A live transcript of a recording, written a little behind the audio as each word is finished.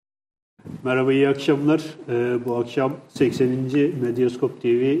Merhaba, iyi akşamlar. Bu akşam 80. Medyaskop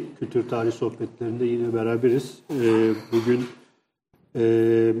TV Kültür Tarih Sohbetlerinde yine beraberiz. Bugün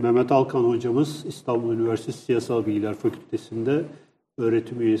Mehmet Alkan hocamız İstanbul Üniversitesi Siyasal Bilgiler Fakültesi'nde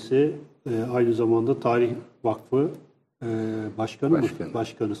öğretim üyesi, aynı zamanda Tarih Vakfı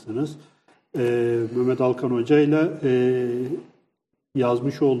başkanısınız. Mehmet Alkan Hoca ile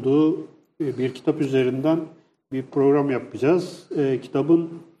yazmış olduğu bir kitap üzerinden bir program yapacağız. Kitabın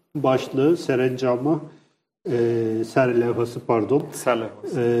başlığı Serencamı, serlevhası.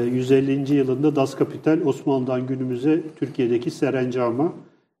 150. yılında Das Kapital, Osmanlı'dan günümüze Türkiye'deki Serencamı.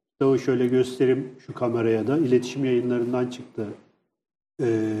 Kitabı şöyle göstereyim şu kameraya da. İletişim Yayınlarından çıktı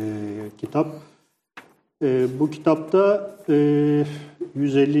kitap. Bu kitapta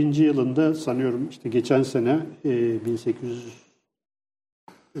 150. yılında sanıyorum işte geçen sene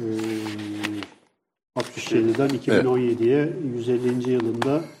 1867'den 2017'ye 150.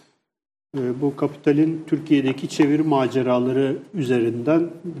 yılında bu Kapital'in Türkiye'deki çeviri maceraları üzerinden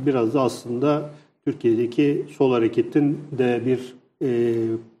biraz da aslında Türkiye'deki sol hareketin de bir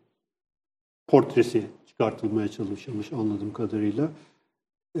portresi çıkartılmaya çalışılmış anladığım kadarıyla.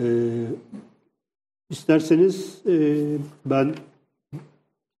 İsterseniz ben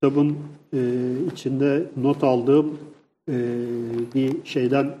kitabın içinde not aldığım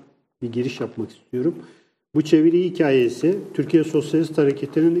bir giriş yapmak istiyorum. Bu çeviri hikayesi Türkiye Sosyalist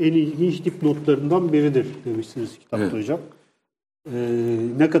Hareketi'nin en ilginç dipnotlarından biridir demişsiniz kitapta hocam.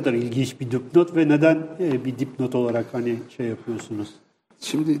 Ne kadar ilginç bir dipnot ve neden bir dipnot olarak yapıyorsunuz?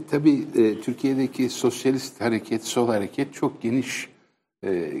 Şimdi tabii Türkiye'deki sosyalist hareket, sol hareket çok geniş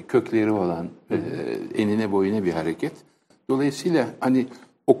kökleri olan, enine boyuna bir hareket. Dolayısıyla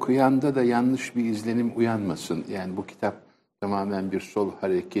okuyanda da yanlış bir izlenim uyanmasın. Yani bu kitap tamamen bir sol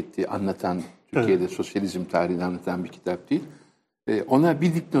hareketi anlatan, Türkiye'de sosyalizm tarihini anlatan bir kitap değil. Ona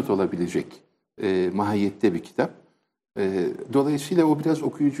bir dipnot olabilecek mahiyette bir kitap. Dolayısıyla o biraz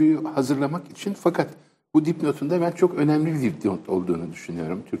okuyucuyu hazırlamak için, fakat bu dipnotun da ben çok önemli bir dipnot olduğunu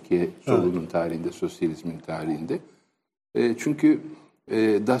düşünüyorum. Türkiye solunun tarihinde, sosyalizmin tarihinde. Çünkü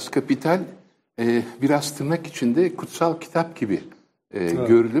Das Kapital biraz tırnak içinde kutsal kitap gibi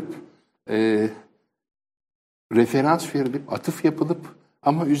görülüp, referans verilip, atıf yapılıp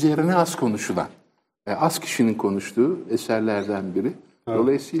ama üzerine az konuşulan, az kişinin konuştuğu eserlerden biri.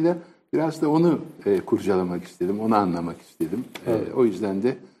 Dolayısıyla biraz da onu kurcalamak istedim, onu anlamak istedim. O yüzden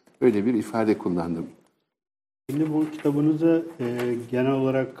de öyle bir ifade kullandım. Şimdi bu kitabınızı genel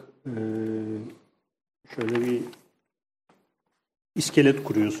olarak şöyle bir iskelet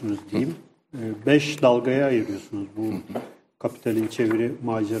kuruyorsunuz diyeyim. 5 dalgaya ayırıyorsunuz bu Kapital'in çeviri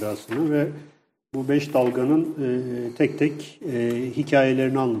macerasını ve bu 5 dalganın tek tek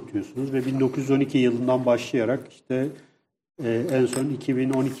hikayelerini anlatıyorsunuz ve 1912 yılından başlayarak işte en son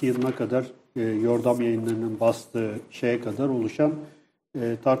 2012 yılına kadar Yordam Yayınları'nın bastığı şeye kadar oluşan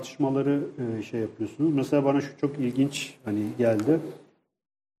tartışmaları yapıyorsunuz. Mesela bana şu çok ilginç geldi.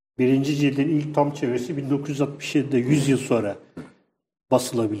 Birinci cildin ilk tam çevirisi 1967'de 100 yıl sonra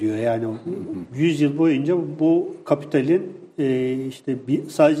basılabiliyor. Yani 100 yıl boyunca bu Kapital'in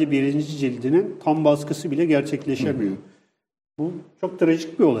sadece birinci cildinin tam baskısı bile gerçekleşemiyor. Bu çok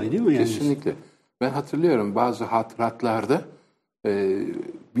trajik bir olay değil mi? Kesinlikle. Ben hatırlıyorum bazı hatıratlarda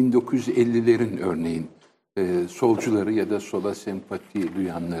 1950'lerin örneğin solcuları ya da sola sempati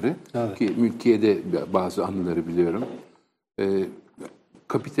duyanları, ki Mülkiye'de bazı anıları biliyorum.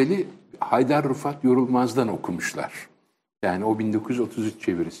 Kapital'i Haydar Rıfat Yorulmaz'dan okumuşlar. Yani o 1933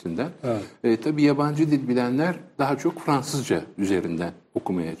 çevirisinden. Tabii yabancı dil bilenler daha çok Fransızca üzerinden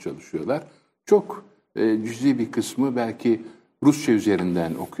okumaya çalışıyorlar. Çok cüzi bir kısmı belki Rusça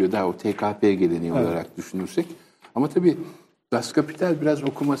üzerinden okuyor. Daha o TKP geleneği olarak düşünürsek. Ama tabii Das Kapital biraz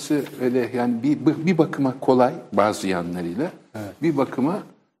okuması öyle bir bakıma kolay bazı yanlarıyla. Bir bakıma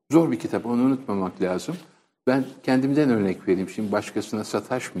zor bir kitap. Onu unutmamak lazım. Ben kendimden örnek vereyim. Şimdi başkasına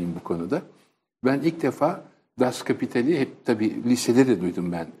sataşmayayım bu konuda. Ben ilk defa Das Kapital'i hep tabii lisede de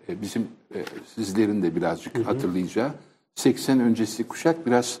duydum ben. Bizim sizlerin de birazcık hatırlayacağı 80 öncesi kuşak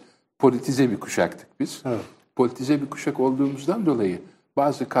biraz politize bir kuşaktık biz. Politize bir kuşak olduğumuzdan dolayı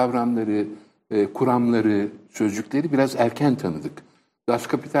bazı kavramları, kuramları, sözcükleri biraz erken tanıdık. Das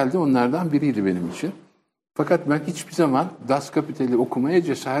Kapital de onlardan biriydi benim için. Fakat ben hiçbir zaman Das Kapital'i okumaya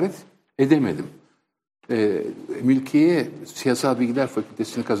cesaret edemedim. Mülkiye Siyasal Bilgiler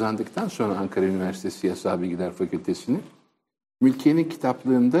Fakültesini kazandıktan sonra Ankara Üniversitesi Siyasal Bilgiler Fakültesini, Mülkiye'nin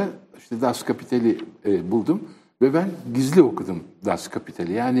kitaplığında işte Das Kapital'i buldum ve ben gizli okudum Das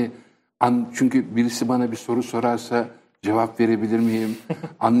Kapital'i. Yani çünkü birisi bana bir soru sorarsa cevap verebilir miyim,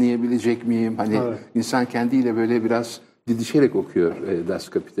 anlayabilecek miyim? İnsan kendiyle böyle biraz didişerek okuyor Das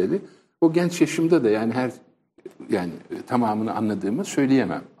Kapital'i. o genç yaşımda da yani tamamını anladığımı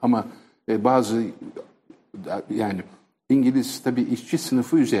söyleyemem. Ama bazı yani İngiliz tabii işçi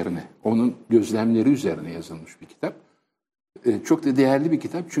sınıfı üzerine, onun gözlemleri üzerine yazılmış bir kitap. Çok da değerli bir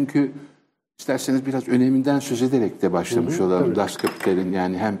kitap çünkü isterseniz biraz öneminden söz ederek de başlamış olalım. Evet. Das Kapital'in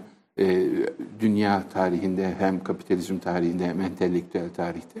yani hem dünya tarihinde hem kapitalizm tarihinde hem entelektüel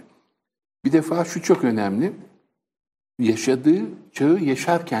tarihte. Bir defa şu çok önemli. Yaşadığı çağı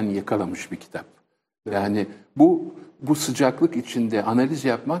yaşarken yakalamış bir kitap. Yani bu sıcaklık içinde analiz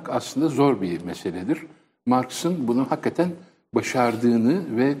yapmak aslında zor bir meseledir. Marx'ın bunu hakikaten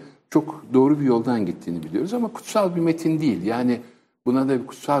başardığını ve çok doğru bir yoldan gittiğini biliyoruz ama kutsal bir metin değil. Yani buna da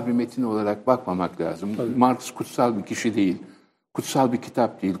kutsal bir metin olarak bakmamak lazım. Tabii. Marx kutsal bir kişi değil, kutsal bir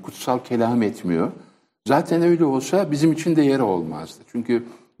kitap değil, kutsal kelam etmiyor. Zaten öyle olsa bizim için değeri olmazdı. Çünkü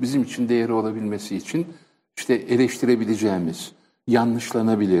bizim için değeri olabilmesi için işte eleştirebileceğimiz,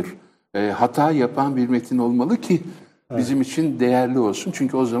 yanlışlanabilir, hata yapan bir metin olmalı ki bizim için değerli olsun.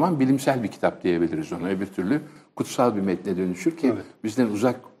 Çünkü o zaman bilimsel bir kitap diyebiliriz ona. Öbür türlü kutsal bir metne dönüşür ki bizden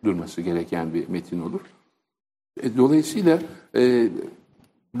uzak durması gereken bir metin olur. Dolayısıyla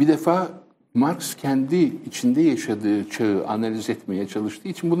bir defa Marx kendi içinde yaşadığı çağı analiz etmeye çalıştığı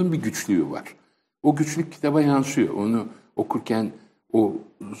için bunun bir güçlüğü var. O güçlük kitaba yansıyor. Onu okurken o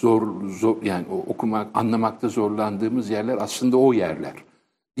zor yani o okumak, anlamakta zorlandığımız yerler aslında o yerler.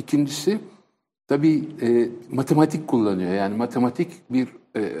 İkincisi tabii matematik kullanıyor. Yani matematik bir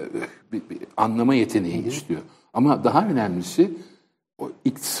anlama yeteneği istiyor. Ama daha önemlisi o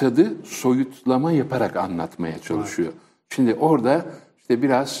iktisadı soyutlama yaparak anlatmaya çalışıyor. Şimdi orada işte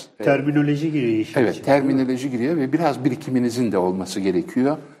biraz terminoloji giriyor işin evet, içine. terminoloji giriyor ve biraz birikiminizin de olması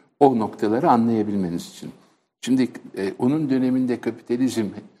gerekiyor o noktaları anlayabilmeniz için. Şimdi onun döneminde kapitalizm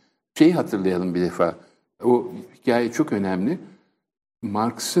hatırlayalım bir defa. O hikaye çok önemli.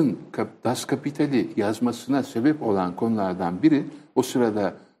 Marx'ın Das Kapital'i yazmasına sebep olan konulardan biri o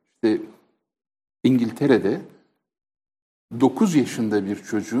sırada işte İngiltere'de 9 yaşında bir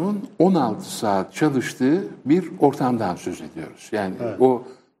çocuğun 16 saat çalıştığı bir ortamdan söz ediyoruz. Yani o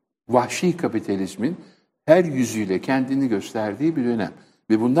vahşi kapitalizmin her yüzüyle kendini gösterdiği bir dönem.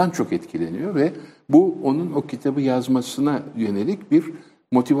 Ve bundan çok etkileniyor ve bu onun o kitabı yazmasına yönelik bir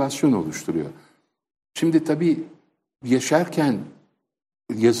motivasyon oluşturuyor. Şimdi tabii yaşarken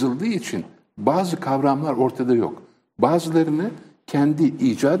yazıldığı için bazı kavramlar ortada yok. Bazılarını kendi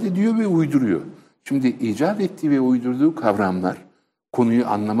icat ediyor ve uyduruyor. Şimdi icat ettiği ve uydurduğu kavramlar konuyu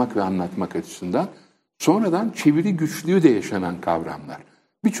anlamak ve anlatmak açısından sonradan çeviri güçlüğü de yaşanan kavramlar.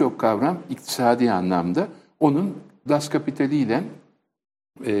 Birçok kavram iktisadi anlamda onun Das Kapital'i ile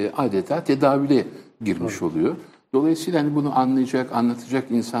adeta tedavüle girmiş oluyor. Dolayısıyla hani bunu anlayacak,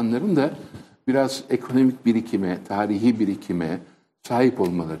 anlatacak insanların da biraz ekonomik birikime, tarihi birikime sahip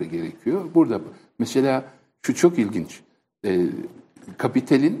olmaları gerekiyor. Burada mesela şu çok ilginç.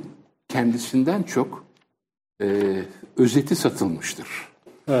 Kapital'in kendisinden çok özeti satılmıştır.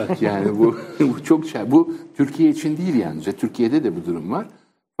 Evet. Yani bu çok bu Türkiye için değil yalnızca. Türkiye'de de bu durum var.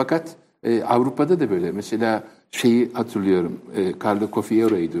 Fakat Avrupa'da da böyle. Mesela hatırlıyorum. Carlo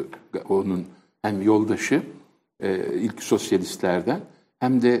Cofiera'ydı onun hem yoldaşı ilk sosyalistlerden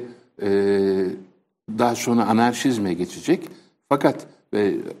hem de daha sonra anarşizme geçecek. Fakat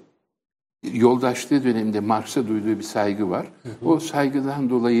yoldaşlığı döneminde Marx'a duyduğu bir saygı var. O saygıdan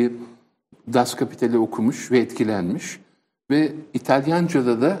dolayı Das Kapital'i okumuş ve etkilenmiş. Ve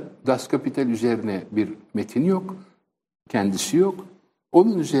İtalyanca'da da Das Kapital üzerine bir metin yok. Kendisi yok.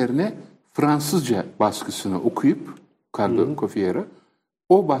 Onun üzerine Fransızca baskısını okuyup Carlo Cofiera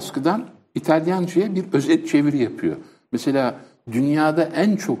o baskıdan İtalyanca'ya bir özet çeviri yapıyor. Mesela dünyada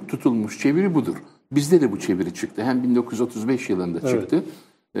en çok tutulmuş çeviri budur. Bizde de bu çeviri çıktı. Hem 1935 yılında çıktı.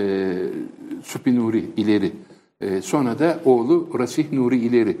 Supi Nuri ileri. Sonra da oğlu Rasih Nuri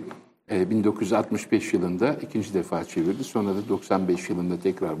ileri. 1965 yılında ikinci defa çevirdi. Sonra da 95 yılında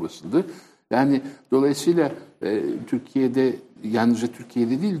tekrar basıldı. Yani dolayısıyla Türkiye'de, yalnızca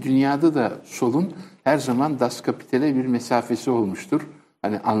Türkiye'de değil, dünyada da solun her zaman Das Kapital'e bir mesafesi olmuştur.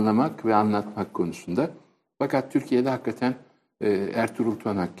 Hani anlamak ve anlatmak konusunda. Fakat Türkiye'de hakikaten Ertuğrul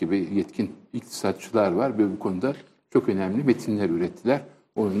Tonak gibi yetkin iktisatçılar var ve bu konuda çok önemli metinler ürettiler.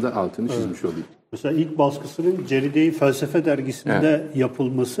 Onun da altını çizmiş olayım. Mesela ilk baskısının Ceride-i Felsefe dergisinde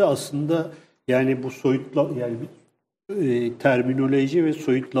yapılması aslında yani bu terminoloji ve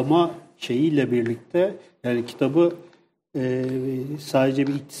soyutlama şeyiyle birlikte yani kitabı sadece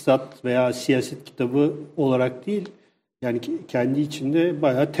bir iktisat veya siyaset kitabı olarak değil yani kendi içinde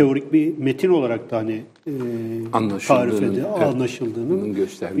bayağı teorik bir metin olarak da hani tarif ediyor, anlaşıldığının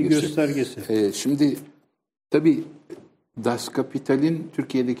göstergesi. Bir göstergesi. Şimdi tabii Das Kapital'in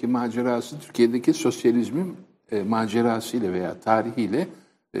Türkiye'deki macerası, Türkiye'deki sosyalizmin macerasıyla veya tarihiyle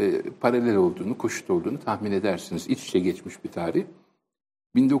paralel olduğunu, koşut olduğunu tahmin edersiniz. İç içe geçmiş bir tarih.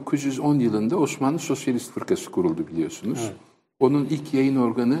 1910 yılında Osmanlı Sosyalist Fırkası kuruldu biliyorsunuz. Evet. Onun ilk yayın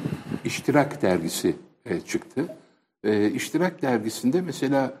organı İştirak dergisi çıktı. İştirak dergisinde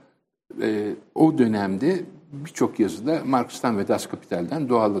mesela o dönemde birçok yazıda Marx'tan ve Das Kapital'den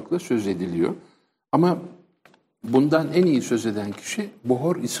doğallıkla söz ediliyor. Ama bundan en iyi söz eden kişi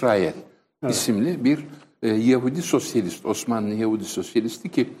Bohor İsrail isimli bir Yahudi sosyalist, Osmanlı Yahudi sosyalisti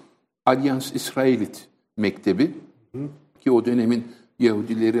ki Alyans İsrailit Mektebi ki o dönemin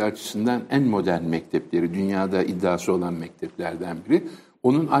Yahudileri açısından en modern mektepleri, dünyada iddiası olan mekteplerden biri.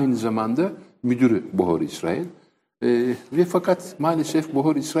 Onun aynı zamanda müdürü Bohor İsrail. Ve fakat maalesef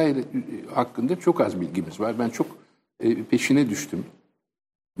Bohor İsrail hakkında çok az bilgimiz var. Ben çok peşine düştüm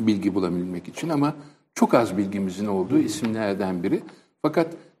bilgi bulabilmek için ama çok az bilgimizin olduğu isimlerden biri.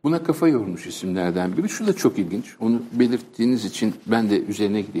 Fakat buna kafa yormuş isimlerden biri. Şu da çok ilginç. Onu belirttiğiniz için ben de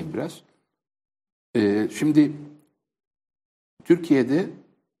üzerine gideyim biraz. Şimdi Türkiye'de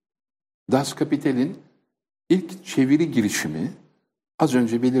Das Kapital'in ilk çeviri girişimi az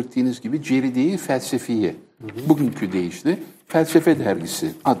önce belirttiğiniz gibi Ceride-i Felsefiye, bugünkü deyişle Felsefe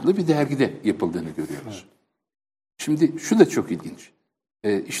Dergisi adlı bir dergide yapıldığını görüyoruz. Evet. Şimdi şu da çok ilginç.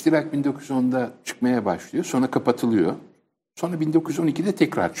 İştirak 1910'da çıkmaya başlıyor, sonra kapatılıyor. Sonra 1912'de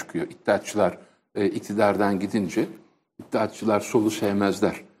tekrar çıkıyor. İttihatçılar iktidardan gidince, İttihatçılar solu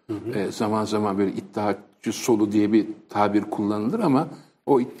sevmezler. Zaman zaman böyle İttihatçı solu diye bir tabir kullanılır ama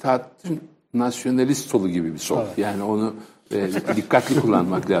o İttihatçı nasyonalist solu gibi bir sol. Evet. Yani onu dikkatli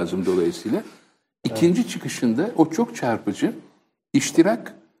kullanmak lazım dolayısıyla. İkinci çıkışında o çok çarpıcı.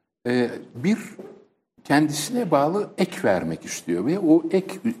 İştirak bir kendisine bağlı ek vermek istiyor ve o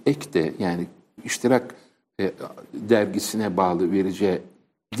ek de yani İştirak dergisine bağlı vereceği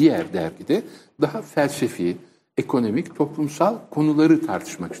diğer dergide daha felsefi, ekonomik, toplumsal konuları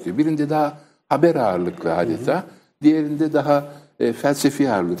tartışmak istiyor. Birinde daha haber ağırlıklı adeta, diğerinde daha felsefi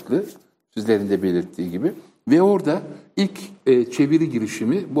ağırlıklı, sizlerin de belirttiği gibi. Ve orada ilk çeviri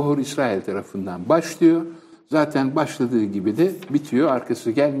girişimi Bohor İsrail tarafından başlıyor. Zaten başladığı gibi de bitiyor,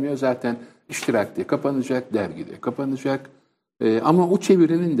 arkası gelmiyor. Zaten İştirak'ta kapanacak, dergide kapanacak. Ama o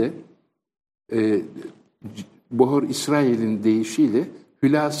çevirinin de Bohor İsrail'in deyişiyle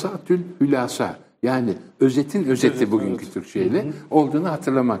Hülasatül Hülasa, yani özetin özeti bugünkü Türkçeyle olduğunu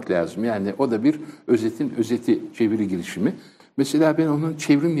hatırlamak lazım. Yani o da bir özetin özeti çeviri girişimi. Mesela ben onun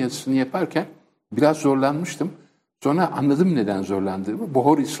çevrim yazısını yaparken biraz zorlanmıştım. Sonra anladım neden zorlandığımı.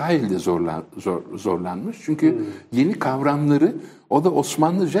 Bohor İsrail de zorlanmış. Çünkü yeni kavramları o da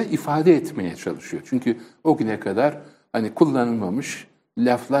Osmanlıca ifade etmeye çalışıyor. Çünkü o güne kadar hani kullanılmamış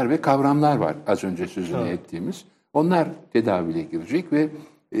laflar ve kavramlar var az önce sözünü ettiğimiz. Onlar tedavüle girecek ve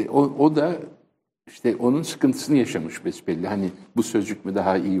o da işte onun sıkıntısını yaşamış besbelli. Hani bu sözcük mü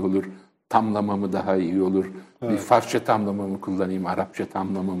daha iyi olur, tamlama mı daha iyi olur, bir Farsça tamlama mı kullanayım, Arapça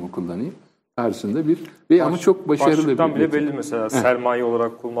tamlama mı kullanayım tarzında bir ve ama çok başarılı bir. Başlıktan bile belli mesela sermaye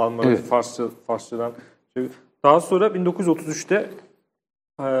olarak kullanmaları Farsçadan. Daha sonra 1933'te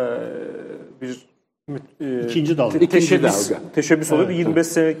bir ikinci dalga. Teşebbüs oluyor. 25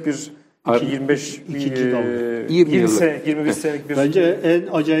 senelik bir 21 senelik bir. Bence en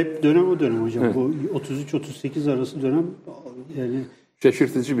acayip dönem o dönem hocam. Evet. Bu 33-38 arası dönem yani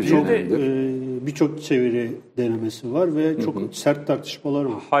şaşırtıcı bir dönemdir. Birçok çeviri denemesi var ve çok sert tartışmalar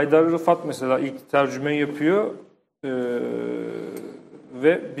var. Haydar Rıfat mesela ilk tercümeyi yapıyor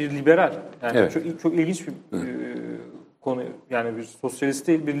ve bir liberal. Yani çok ilginç bir konu. Yani bir sosyalist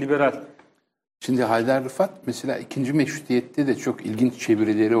değil, bir liberal. Şimdi Haydar Rıfat mesela ikinci meşrutiyette de çok ilginç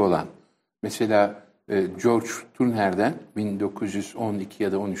çevirileri olan. Mesela George Turner'den 1912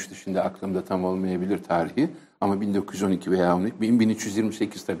 ya da 13 dışında aklımda tam olmayabilir tarihi ama 1912 veya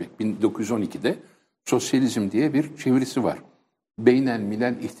 1328 tabii 1912'de Sosyalizm diye bir çevirisi var. Beynel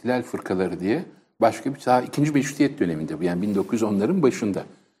Milal İhtilal Fırkaları diye başka bir daha ikinci meşrutiyet döneminde bu yani 1910'ların başında.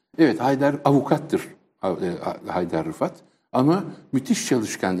 Evet Haydar avukattır Haydar Rıfat ama müthiş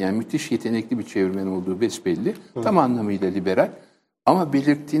çalışkan yani müthiş yetenekli bir çevirmen olduğu besbelli. Tam anlamıyla liberal. Ama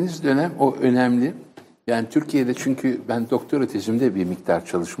belirttiğiniz dönem o önemli. Yani Türkiye'de çünkü ben doktora tezimde bir miktar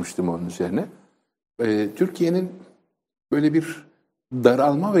çalışmıştım onun üzerine. Türkiye'nin böyle bir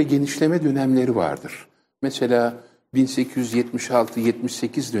daralma ve genişleme dönemleri vardır. Mesela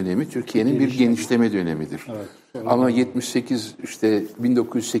 1876-78 dönemi Türkiye'nin bir genişleme dönemidir. Evet, ama 78 işte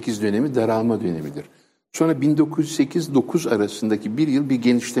 1908 dönemi daralma dönemidir. Sonra 1908-9 arasındaki bir yıl bir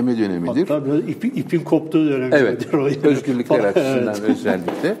genişleme dönemidir. Hatta böyle ipin koptuğu dönem. Evet, özgürlükler açısından evet.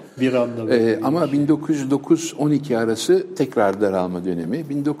 özellikle. Bir anda ama 1909-12 arası tekrar daralma dönemi.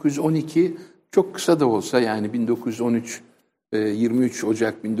 1912 çok kısa da olsa, yani 1913 23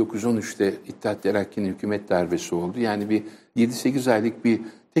 Ocak 1913'te İttihat Terakki'nin hükümet darbesi oldu. Yani bir 7-8 aylık bir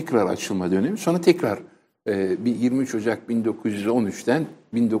tekrar açılma dönemi. Sonra tekrar bir 23 Ocak 1913'ten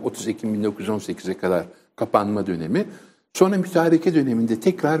 30 Ekim 1918'e kadar kapanma dönemi. Sonra mütareke döneminde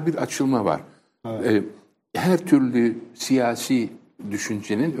tekrar bir açılma var. Evet. Her türlü siyasi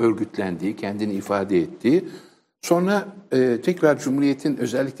düşüncenin örgütlendiği, kendini ifade ettiği. Sonra tekrar Cumhuriyet'in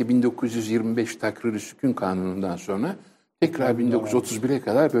özellikle 1925 Takrir-i Sükun Kanunu'ndan sonra tekrar 1931'e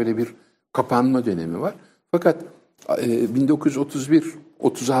kadar böyle bir kapanma dönemi var. Fakat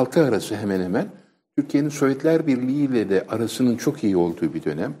 1931-36 arası hemen hemen Türkiye'nin Sovyetler Birliği ile de arasının çok iyi olduğu bir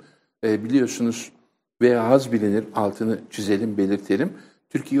dönem. Biliyorsunuz veya az bilinir, altını çizelim, belirtelim.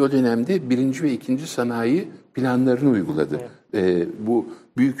 Türkiye o dönemde 1. ve 2. sanayi planlarını uyguladı. Evet. Bu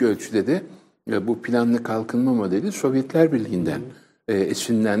büyük ölçüde de bu planlı kalkınma modeli Sovyetler Birliği'nden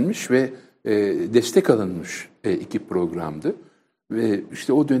esinlenmiş ve destek alınmış iki programdı. Ve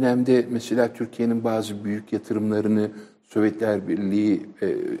işte o dönemde mesela Türkiye'nin bazı büyük yatırımlarını Sovyetler Birliği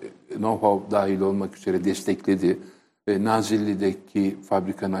know-how dahil olmak üzere destekledi. Nazilli'deki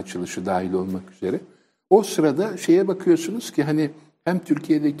fabrikanın açılışı dahil olmak üzere. O sırada şeye bakıyorsunuz ki hani hem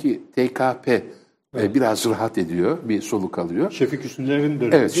Türkiye'deki TKP biraz rahat ediyor, bir soluk alıyor. Şefik Üstüner'in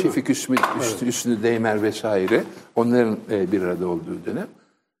dönemi. Evet, Şefik Üstü Değmer vesaire, onların bir arada olduğu dönem.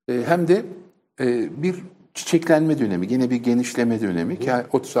 Hem de bir çiçeklenme dönemi, yine bir genişleme dönemi ki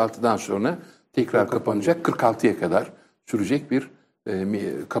 36'dan sonra tekrar kapanacak, 46'ya kadar sürecek bir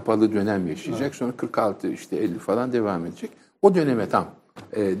kapalı dönem yaşayacak. Evet. Sonra 46 işte 50 falan devam edecek. O döneme tam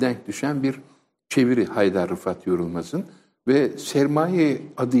denk düşen bir çeviri Haydar Rıfat Yorulmaz'ın ve sermaye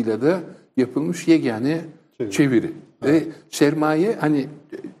adıyla da yapılmış yegane çeviri. Evet. Ve sermaye hani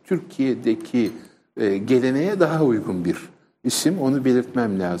Türkiye'deki geleneğe daha uygun bir isim, onu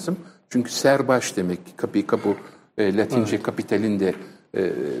belirtmem lazım. Çünkü serbaş demek, kapu Latince evet. Kapital'in de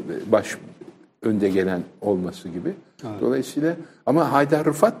baş önde gelen olması gibi. Evet. Dolayısıyla ama Haydar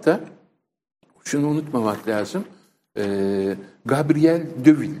Rıfat da şunu unutmamak lazım. Gabriel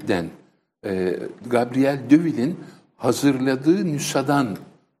Döville'in hazırladığı nüshadan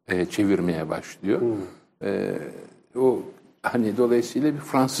çevirmeye başlıyor. O hani dolayısıyla bir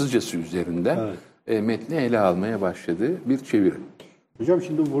Fransızcası üzerinden evet. Metni ele almaya başladığı bir çeviri. Hocam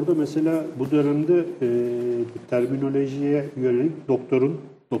şimdi burada mesela bu dönemde terminolojiye yönelik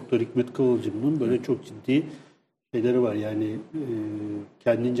Doktor Hikmet Kıvılcım'ın böyle çok ciddi şeyleri var. Yani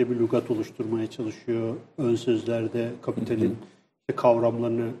kendince bir lügat oluşturmaya çalışıyor. Ön sözlerde Kapital'in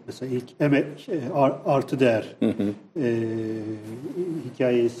kavramlarını mesela ilk artı değer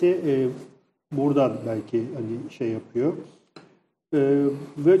hikayesi buradan belki hani şey yapıyor.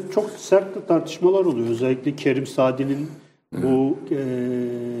 Ve çok sert tartışmalar oluyor. Özellikle Kerim Sadi'nin bu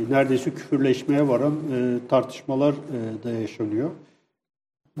neredeyse küfürleşmeye varan tartışmalar da yaşanıyor.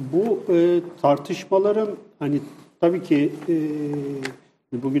 Bu tartışmaların hani tabii ki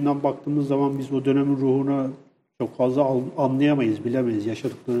bugünden baktığımız zaman biz o dönemin ruhuna çok fazla anlayamayız, bilemeyiz.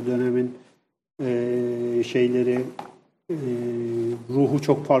 Yaşadıkları dönemin şeyleri, ruhu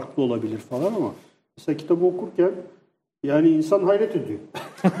çok farklı olabilir falan ama mesela kitabı okurken yani insan hayret ediyor.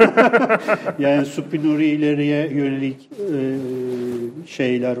 Yani Spinori ileriye yönelik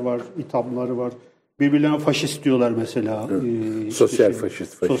şeyler var, ithamları var. Birbirlerine faşist diyorlar mesela. Sosyal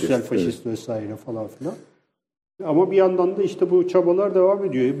faşist. Sosyal faşist evet. Vesaire falan filan. Ama bir yandan da işte bu çabalar devam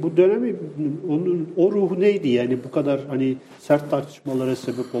ediyor. Bu dönemi o ruhu neydi yani bu kadar hani sert tartışmalara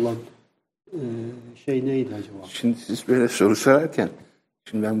sebep olan şey neydi acaba? Şimdi siz böyle soru sorarken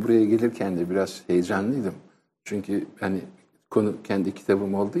şimdi ben buraya gelirken de biraz heyecanlıydım. Çünkü hani konu kendi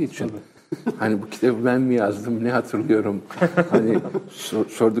kitabım olduğu için hani bu kitabı ben mi yazdım ne hatırlıyorum hani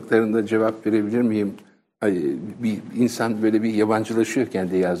sorduklarında cevap verebilir miyim? Bir insan böyle bir yabancılaşıyor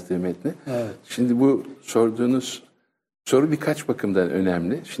kendi yazdığı metni. Evet. Şimdi bu sorduğunuz soru birkaç bakımdan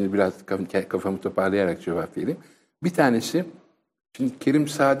önemli. Şimdi biraz kafamı toparlayarak cevap vereyim. Bir tanesi şimdi Kerim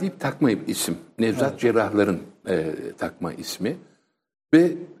Sadi takma isim. Nevzat evet. Cerrahların takma ismi.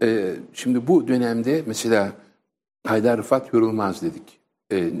 Ve şimdi bu dönemde mesela Haydar Rıfat Yorulmaz dedik.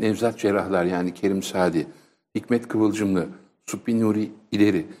 Nevzat Cerrahlar yani Kerim Sadi, Hikmet Kıvılcımlı, Subhi Nuri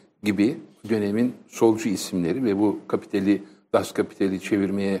İleri gibi dönemin solcu isimleri ve bu Das Kapital'i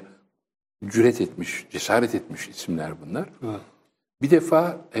çevirmeye cesaret etmiş isimler bunlar. Evet. Bir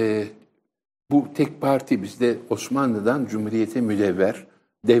defa bu tek parti bizde Osmanlı'dan Cumhuriyet'e müdevver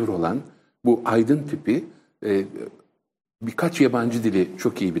devrolan bu aydın tipi birkaç yabancı dili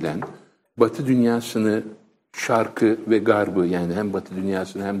çok iyi bilen, Batı dünyasını, şarkı ve garbı, yani hem Batı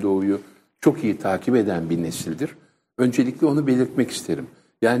dünyasını hem Doğu'yu çok iyi takip eden bir nesildir. Öncelikle onu belirtmek isterim.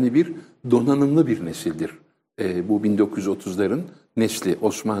 Yani bir donanımlı bir nesildir. Bu 1930'ların nesli,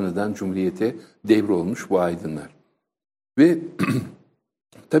 Osmanlı'dan Cumhuriyet'e devrolmuş bu aydınlar. Ve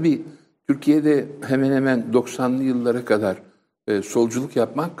tabii Türkiye'de hemen hemen 90'lı yıllara kadar solculuk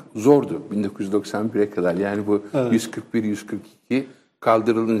yapmak zordu. 1991'e kadar, yani bu evet. 141-142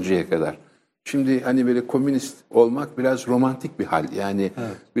 kaldırılıncaya kadar. Şimdi hani böyle komünist olmak biraz romantik bir hal. Yani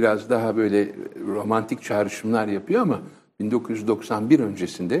evet. Biraz daha böyle romantik çağrışımlar yapıyor ama 1991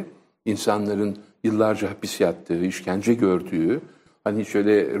 öncesinde insanların yıllarca hapis yattığı, işkence gördüğü, hani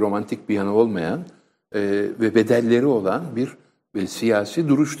şöyle romantik bir yanı olmayan ve bedelleri olan bir siyasi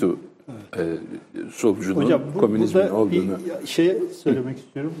duruştu. Evet. Solculuğun, hocam, komünizmin olduğunu. Bir şey söylemek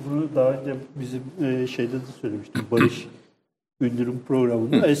istiyorum. Bunu daha önce bizim şeyde de söylemiştim. Barış Gündür'ün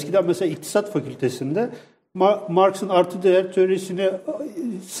programında. Eskiden mesela İktisat Fakültesinde Marx'ın artı değer teorisini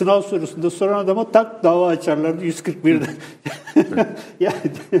sınav sorusunda soran adama tak dava açarlardı 141'de. Yani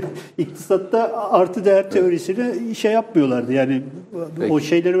iktisatta artı değer teorisini şey yapmıyorlardı. Yani peki. O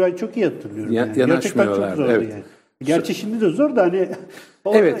şeyleri ben çok iyi hatırlıyorum. Yani. Gerçekten çok zordu evet. Yani. Gerçi şimdi de zor da hani...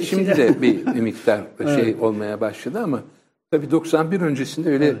 Evet, şimdi de bir miktar şey olmaya başladı ama tabii 91 öncesinde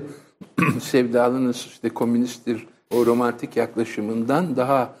öyle evet. Sevdalının işte komünisttir, o romantik yaklaşımından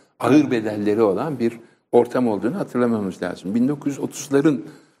daha ağır bedelleri olan bir ortam olduğunu hatırlamamız lazım. 1930'ların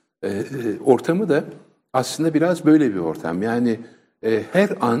ortamı da aslında biraz böyle bir ortam. Yani her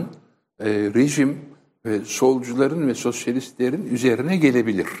an rejim solcuların ve sosyalistlerin üzerine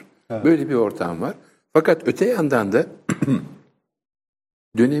gelebilir. Evet. Böyle bir ortam var. Fakat öte yandan da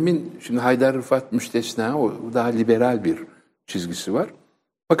dönemin, şimdi Haydar Rıfat müstesna, o daha liberal bir çizgisi var.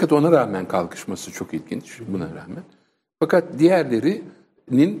 Fakat ona rağmen kalkışması çok ilginç, buna rağmen. Fakat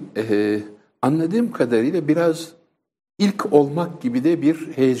diğerlerinin anladığım kadarıyla biraz ilk olmak gibi de bir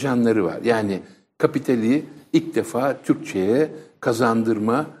heyecanları var. Yani Kapital'i ilk defa Türkçe'ye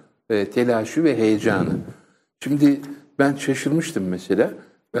kazandırma telaşı ve heyecanı. Şimdi ben şaşırmıştım mesela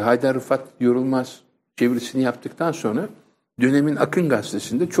ve Haydar Rıfat Yorulmaz çevirisini yaptıktan sonra dönemin Akın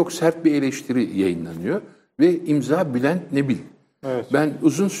Gazetesi'nde çok sert bir eleştiri yayınlanıyor ve imza Bülent Nebil. Evet. Ben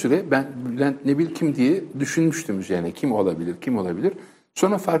uzun süre Bülent Nebil kim diye düşünmüştüm üzerine. Kim olabilir?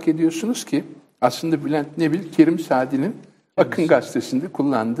 Sonra fark ediyorsunuz ki aslında Bülent Nebil, Kerim Sadi'nin Akın Gazetesi'nde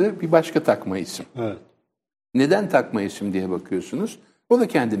kullandığı bir başka takma isim. Evet. Neden takma isim diye bakıyorsunuz. O da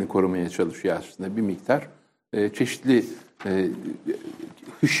kendini korumaya çalışıyor aslında bir miktar. Çeşitli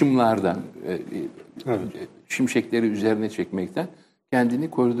hışımlardan, evet. Şimşekleri üzerine çekmekten kendini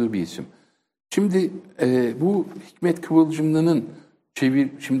koruduğu bir isim. Şimdi bu Hikmet Kıvılcımlı'nın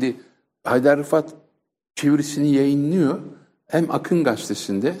şimdi Haydar Rıfat çevirisini yayınlıyor. Hem Akın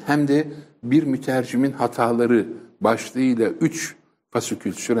Gazetesi'nde hem de Bir Mütercimin Hataları başlığıyla 3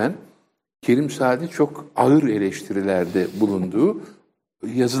 fasükül süren Kerim Sadi çok ağır eleştirilerde bulunduğu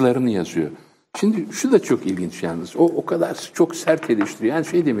yazılarını yazıyor. Şimdi şu da çok ilginç yalnız. O kadar çok sert eleştiriyor. Yani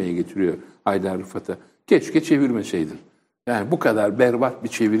şey demeye getiriyor Haydar Rıfat'a. Keşke çevirmeseydin. Yani bu kadar berbat bir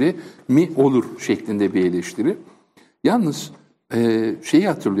çeviri mi olur şeklinde bir eleştiri. Yalnız şeyi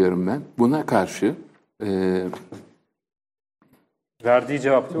hatırlıyorum ben buna karşı. Verdiği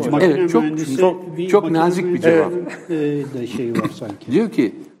cevap değil mi? Evet, çok nazik bir cevap. Da şey var sanki. Diyor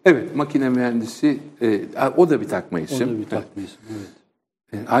ki evet, makine mühendisi o da bir takma isim. O da bir takma isim,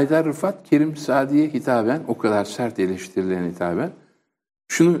 evet. Haydar Rıfat Kerim Sadi'ye hitaben, o kadar sert eleştirilerine hitaben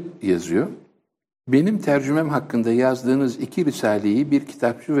şunu yazıyor. Benim tercümem hakkında yazdığınız 2 risaleyi bir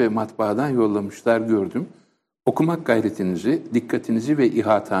kitapçı ve matbaadan yollamışlar gördüm. Okumak gayretinizi, dikkatinizi ve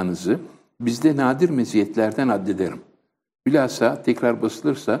ihatanızı bizde nadir meziyetlerden addederim. Bilhassa tekrar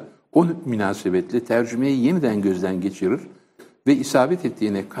basılırsa o münasebetle tercümeyi yeniden gözden geçirir ve isabet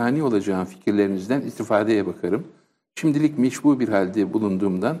ettiğine kani olacağım fikirlerinizden istifadeye bakarım. Şimdilik meşbu bir halde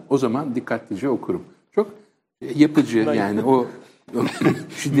bulunduğumdan o zaman dikkatlice okurum. Çok yapıcı yani o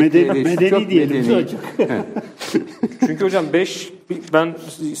medeni diyelim. Çünkü hocam ben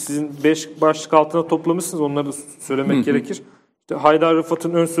sizin 5 başlık altına toplamışsınız, onları da söylemek gerekir. İşte Haydar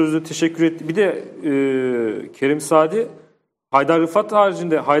Rıfat'ın ön sözüne teşekkür etti. Bir de Kerim Sadi Haydar Rıfat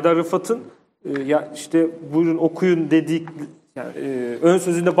haricinde Haydar Rıfat'ın ya işte buyurun okuyun dediği, yani ön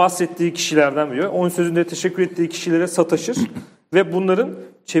sözünde bahsettiği kişilerden biri. Ön sözünde teşekkür ettiği kişilere sataşır ve bunların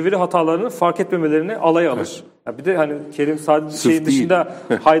çeviri hatalarını fark etmemelerini alay alır. Evet. Ya bir de hani Kerim Sadi şey dışında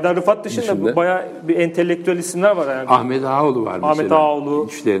Haydar Rıfat dışında bayağı bir entelektüel isimler var yani. Ahmet Ağaoğlu var mesela. Ahmet Ağaoğlu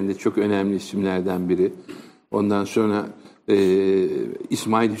İçlerinde çok önemli isimlerden biri. Ondan sonra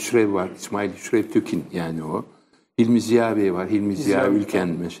İsmail Hüsrev var. İsmail Hüsrev Tökin yani o. Hilmi Ziya Bey var. Hilmi Ziya Ülken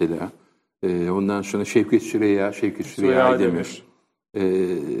mesela. Ondan sonra Şevket Süreyya Aydemir.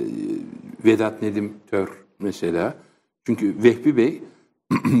 Vedat Nedim Tör mesela. Çünkü Vehbi Bey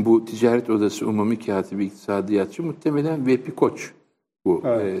bu Ticaret Odası Umumi Katibi İktisadiyatçı, muhtemelen Vehbi Koç bu.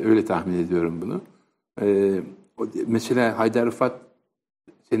 Evet. Öyle tahmin ediyorum bunu. Mesela Haydar Rıfat,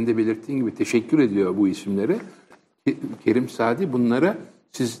 senin de belirttiğin gibi teşekkür ediyor bu isimlere. Kerim Sadi bunlara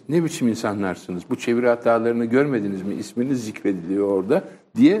siz ne biçim insanlarsınız? Bu çeviri hatalarını görmediniz mi? İsminiz zikrediliyor orada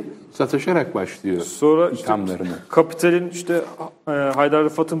diye sataşarak başlıyor. Sonra işte Kapital'in Haydar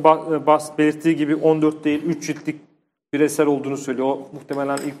Rıfat'ın belirttiği gibi 14 değil 3 ciltlik bir eser olduğunu söylüyor. O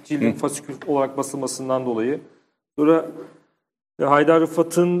muhtemelen ilk cildin fasikül olarak basılmasından dolayı. Sonra Haydar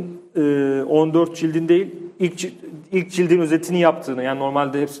Rıfat'ın 14 cildin değil ilk cildin özetini yaptığını, yani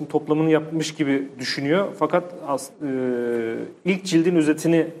normalde hepsinin toplamını yapmış gibi düşünüyor. Fakat ilk cildin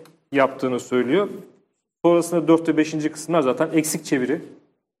özetini yaptığını söylüyor. Sonrasında 4 ve 5. kısımlar zaten eksik çeviri.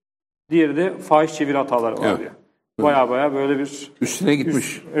 Diğeri de fahiş çeviri hataları var diyor. Baya böyle bir... Üstüne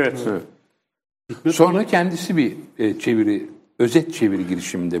gitmiş. Evet. Sonra kendisi bir özet çeviri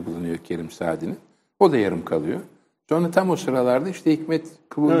girişiminde bulunuyor Kerim Sadi'nin. O da yarım kalıyor. Sonra tam o sıralarda Hikmet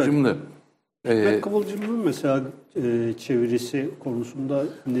Kıvılcımlı. Hikmet Kıvılcımlı'nın mesela çevirisi konusunda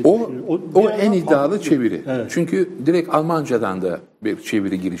ne düşünüyorsun? O en iddialı çeviri. Evet. Çünkü direkt Almancadan da bir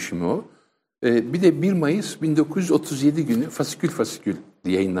çeviri girişimi o. Bir de 1 Mayıs 1937 günü fasikül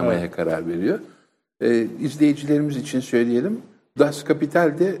yayınlamaya karar veriyor. İzleyicilerimiz için söyleyelim. Das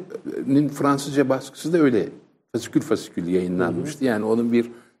Kapital'in Fransızca baskısı da öyle fasikül yayınlanmıştı. Yani onun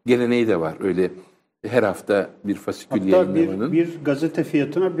bir geleneği de var. Öyle her hafta bir fasikül yayınlamanın. Hatta bir gazete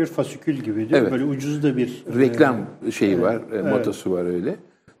fiyatına bir fasikül gibi değil mi? Evet. Böyle ucuz da bir... Reklam şeyi var, motosu var öyle.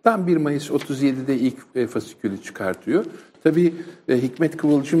 Tam 1 Mayıs 37'de ilk fasikülü çıkartıyor. Tabii Hikmet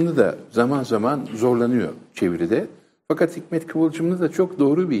Kıvılcımlı da zaman zaman zorlanıyor çeviride. Fakat Hikmet Kıvılcımlı da çok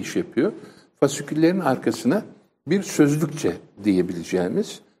doğru bir iş yapıyor. Fasiküllerin arkasına bir sözlükçe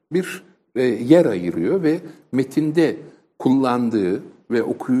diyebileceğimiz bir yer ayırıyor ve metinde kullandığı ve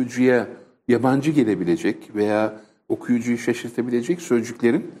okuyucuya yabancı gelebilecek veya okuyucuyu şaşırtabilecek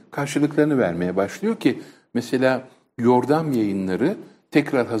sözcüklerin karşılıklarını vermeye başlıyor ki mesela Yordam Yayınları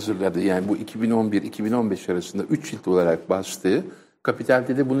tekrar hazırladı. Yani bu 2011-2015 arasında 3 cilt olarak bastığı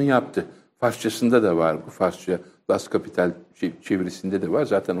Kapital'de de bunu yaptı. Farsçasında da var bu. Farsça Das Kapital çevirisinde de var.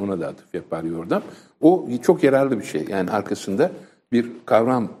 Zaten ona da atıf yapar Yordam. O çok yararlı bir şey. Yani arkasında bir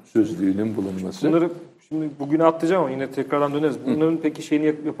kavram sözlüğünün bulunması. Bunları şimdi bugüne atlayacağım ama yine tekrardan döneriz. Bunların peki şeyini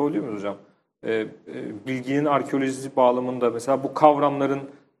yapabiliyor muyuz hocam? Bilginin arkeolojisi bağlamında mesela bu kavramların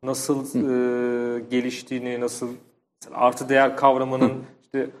nasıl geliştiğini, nasıl artı değer kavramının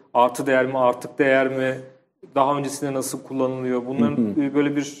artı değer mi, artık değer mi, daha öncesinde nasıl kullanılıyor? Bunların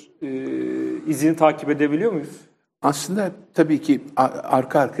böyle bir izini takip edebiliyor muyuz? Aslında tabii ki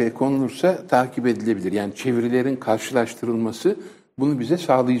arka arkaya konulursa takip edilebilir. Yani çevirilerin karşılaştırılması bunu bize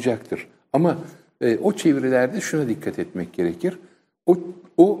sağlayacaktır. Ama o çevirilerde şuna dikkat etmek gerekir.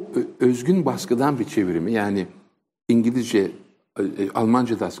 O özgün baskıdan bir çevirimi, yani İngilizce,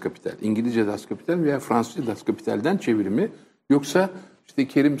 Almanca Das Kapital, İngilizce Das Kapital veya Fransızca Das Kapital'den çevirimi, yoksa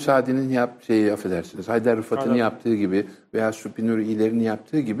Kerim Sadi'nin affedersiniz, Haydar Rıfat'ın yaptığı gibi veya Supinuri İler'in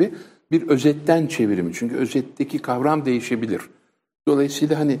yaptığı gibi bir özetten çevirimi. Çünkü özetteki kavram değişebilir.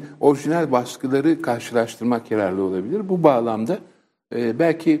 Dolayısıyla orijinal baskıları karşılaştırmak yararlı olabilir. Bu bağlamda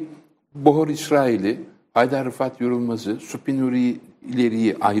belki Bohor İsrail'i, Haydar Rıfat Yorulmaz'ı, Supinuri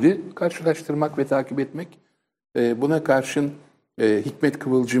İleri'yi ayrı karşılaştırmak ve takip etmek. Buna karşın Hikmet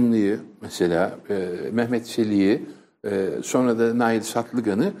Kıvılcımlı'yı mesela, Mehmet Seli'yi, sonra da Nail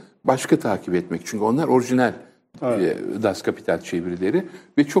Satlıgan'ı başka takip etmek. Çünkü onlar orijinal Das Kapital çevirileri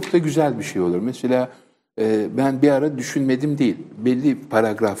ve çok da güzel bir şey olur. Mesela ben bir ara düşünmedim değil, belli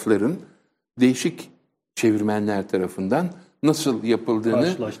paragrafların değişik çevirmenler tarafından nasıl yapıldığını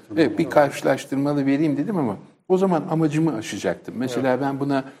bir karşılaştırmalı vereyim dedim ama o zaman amacımı aşacaktım. Mesela ben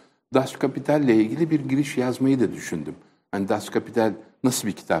buna Das Kapital ile ilgili bir giriş yazmayı da düşündüm. Das Kapital nasıl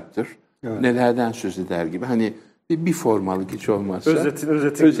bir kitaptır? Evet. Nelerden söz eder gibi. Bir formalık hiç olmazsa.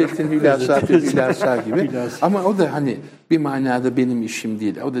 Özetin hülasa gibi. Ama o da bir manada benim işim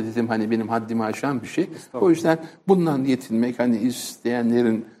değil. O da dedim benim haddimi aşan bir şey. O yüzden bundan yetinmek,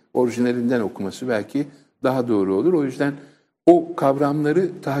 isteyenlerin orijinalinden okuması belki daha doğru olur. O yüzden o kavramları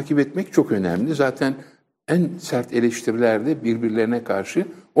takip etmek çok önemli. Zaten en sert eleştiriler de birbirlerine karşı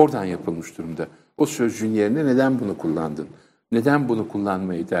oradan yapılmış durumda. O sözcüğün yerine neden bunu kullandın? Neden bunu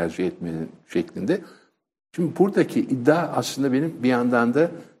kullanmayı tercih etmedin şeklinde. Şimdi buradaki iddia aslında benim bir yandan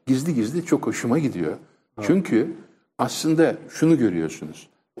da gizli çok hoşuma gidiyor. Evet. Çünkü aslında şunu görüyorsunuz.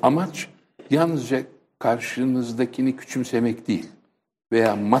 Amaç yalnızca karşınızdakini küçümsemek değil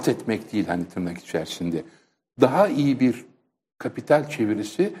veya mat etmek değil hani tırnak içerisinde. Daha iyi bir kapital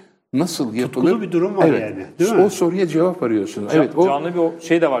çevirisi nasıl yapılır? Tutkulu bir durum var yani. Değil mi? O soruya cevap arıyorsunuz. Evet, canlı bir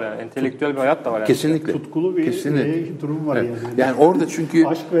şey de var yani. Entelektüel bir hayat da var yani. Kesinlikle. Tutkulu bir durum var yani. Yani orada çünkü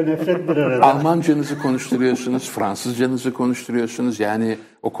aşk ve nefret bir arada. Almancanızı konuşturuyorsunuz, Fransızcanızı konuşturuyorsunuz. Yani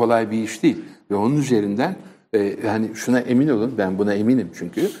o kolay bir iş değil. Ve onun üzerinden yani şuna emin olun, ben buna eminim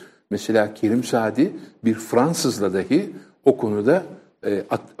çünkü. Mesela Kerim Saadi bir Fransızla dahi o konuda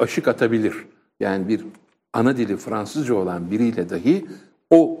aşık atabilir. Yani bir ana dili Fransızca olan biriyle dahi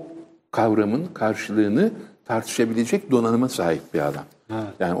o kavramın karşılığını tartışabilecek donanıma sahip bir adam.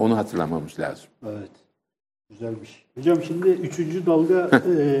 Evet. Yani onu hatırlamamız lazım. Evet. Güzelmiş. Hocam şimdi 3. dalga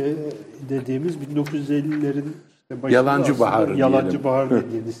dediğimiz 1950'lerin işte başında Yalancı Bahar Yalancı diyelim. Bahar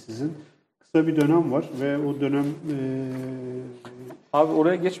dediğiniz sizin. Kısa bir dönem var ve o dönem Abi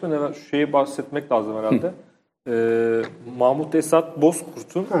oraya geçmeden evvel şu şeyi bahsetmek lazım herhalde. Mahmut Esat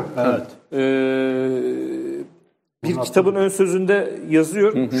Bozkurt'un evet. Bir kitabın ön sözünde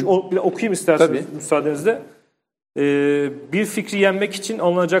yazıyor. Bir okuyayım isterseniz müsaadenizle. Bir fikri yenmek için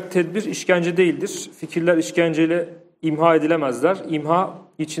alınacak tedbir işkence değildir. Fikirler işkenceyle imha edilemezler. İmha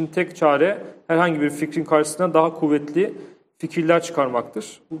için tek çare herhangi bir fikrin karşısına daha kuvvetli fikirler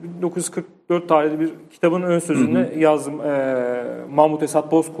çıkarmaktır. Bu 1944 tarihli bir kitabın ön sözünde yazdım. Mahmut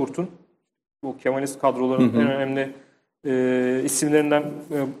Esat Bozkurt'un, bu Kemalist kadroların en önemli isimlerinden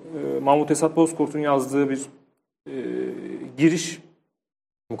Mahmut Esat Bozkurt'un yazdığı bir giriş,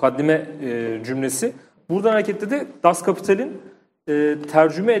 mukaddime cümlesi. Buradan hareketle de Das Kapital'in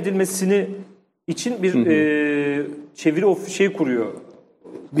tercüme edilmesini için bir çeviri kuruyor.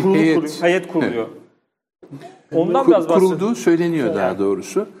 Heyet kuruyor. Ondan biraz kurulduğu söyleniyor daha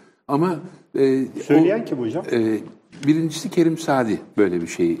doğrusu. Ama söyleyen kim hocam? Birincisi Kerim Saadi böyle bir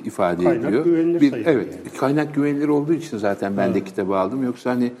şeyi ifade ediyor. Kaynak güvenilir sayılır. Evet, yani. Kaynak güvenilir olduğu için zaten ben de kitabı aldım.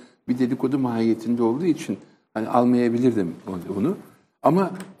 Yoksa hani bir dedikodu mahiyetinde olduğu için hani almayabilirdim onu.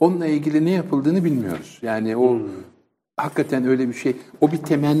 Ama onunla ilgili ne yapıldığını bilmiyoruz. Yani o hakikaten öyle bir şey. O bir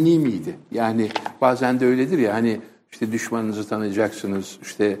temenni miydi? Yani bazen de öyledir ya hani işte düşmanınızı tanıyacaksınız,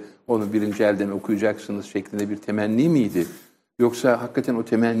 işte onu birinci elden okuyacaksınız şeklinde bir temenni miydi? Yoksa hakikaten o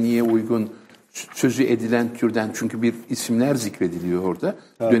temenniye uygun sözü edilen türden, çünkü bir isimler zikrediliyor orada.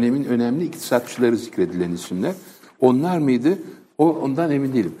 Evet. Dönemin önemli iktisatçıları zikredilen isimler. Onlar mıydı? Ondan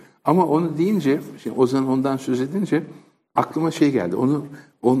emin değilim. Ama onu deyince, şimdi Ozan ondan söz edince aklıma şey geldi.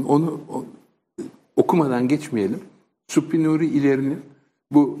 Onu okumadan geçmeyelim. Suppi İleri'nin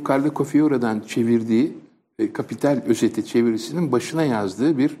bu Carlo Cofiora'dan çevirdiği Kapital özeti çevirisinin başına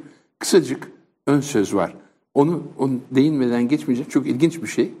yazdığı bir kısacık ön söz var. Onu değinmeden geçmeyecek, çok ilginç bir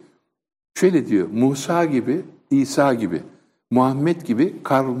şey. Şöyle diyor: Musa gibi, İsa gibi, Muhammed gibi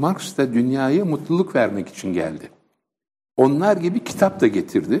Karl Marx da dünyaya mutluluk vermek için geldi. Onlar gibi kitap da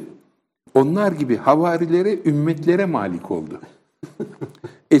getirdi. Onlar gibi havarilere, ümmetlere malik oldu.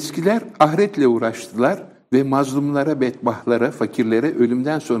 Eskiler ahiretle uğraştılar ve mazlumlara, bedbahtlara, fakirlere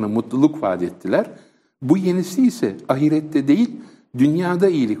ölümden sonra mutluluk vaat ettiler. Bu yenisi ise ahirette değil, dünyada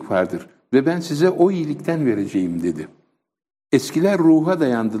iyilik vardır ve ben size o iyilikten vereceğim dedi. Eskiler ruha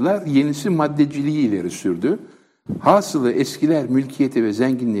dayandılar, yenisi maddeciliği ileri sürdü. Hasılı eskiler mülkiyeti ve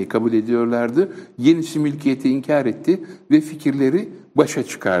zenginliği kabul ediyorlardı, yenisi mülkiyeti inkar etti ve fikirleri başa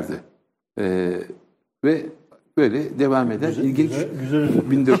çıkardı. Ve böyle devam eden ilginç, güzel.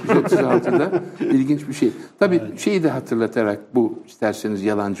 1936'da ilginç bir şey. Tabii şeyi de hatırlatarak bu isterseniz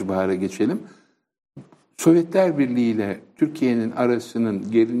Yalancı Bahar'a geçelim. Sovyetler Birliği ile Türkiye'nin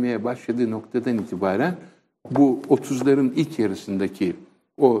arasının gerilmeye başladığı noktadan itibaren bu 30'ların ilk yarısındaki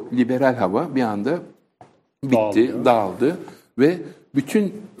o liberal hava bir anda bitti, dağıldı ve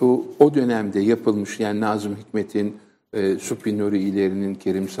bütün o dönemde yapılmış, yani Nazım Hikmet'in, Suppi İleri'nin,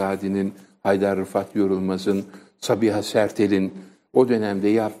 Kerim Saadi'nin, Haydar Rıfat Yorulmaz'ın, Sabiha Sertel'in o dönemde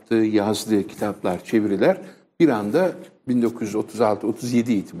yaptığı, yazdığı kitaplar, çeviriler bir anda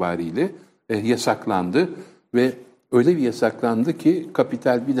 1936-37 itibariyle yasaklandı ve öyle bir yasaklandı ki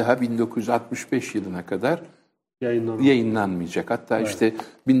Kapital bir daha 1965 yılına kadar yayınlanmayacak. Hatta işte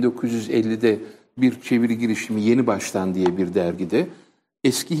 1950'de bir çeviri girişimi Yeni Baştan diye bir dergide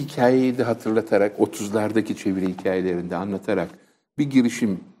eski hikayeyi de hatırlatarak, 30'lardaki çeviri hikayelerinde anlatarak bir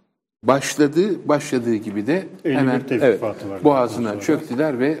girişim başladığı gibi de hemen boğazına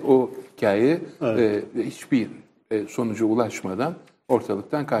çöktüler ve o hikaye hiçbir sonuca ulaşmadan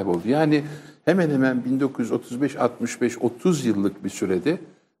ortalıktan kayboldu. Yani hemen hemen 1935-65-30 yıllık bir sürede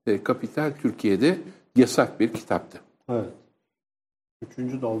Kapital Türkiye'de yasak bir kitaptı. Evet.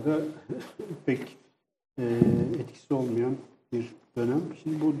 Üçüncü dalga pek etkisi olmayan bir dönem.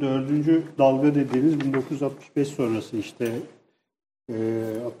 Şimdi bu 4. dalga dediğimiz 1965 sonrası işte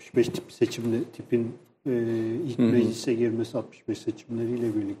 65 tipin ilk meclise girmesi 65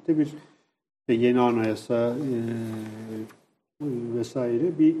 seçimleriyle birlikte bir yeni anayasa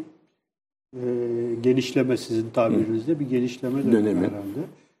vesaire bir genişleme, sizin tabirinizde bir genişleme dönemi herhalde.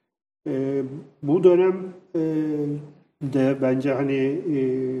 Bu dönem de bence hani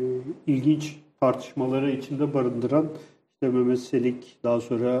ilginç tartışmaları içinde barındıran işte Mehmet Selik, daha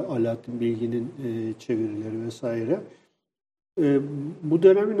sonra Alaaddin Bilgin'in çevirileri vesaire. Bu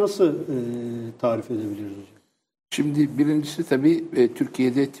dönemi nasıl tarif edebiliriz hocam? Şimdi birincisi tabii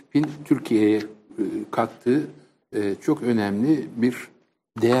Türkiye'de tipin Türkiye'ye kattığı çok önemli bir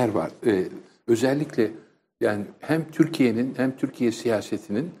değer var. Özellikle yani hem Türkiye'nin hem Türkiye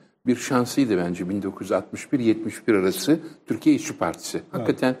siyasetinin bir şansıydı bence 1961-71 arası Türkiye İşçi Partisi.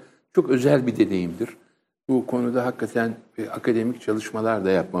 Hakikaten çok özel bir deneyimdir. Bu konuda hakikaten akademik çalışmalar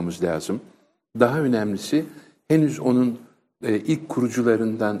da yapmamız lazım. Daha önemlisi henüz onun ilk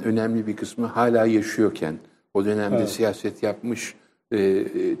kurucularından önemli bir kısmı hala yaşıyorken, o dönemde siyaset yapmış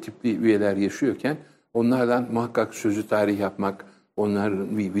tipli üyeler yaşıyorken onlardan muhakkak sözlü tarih yapmak,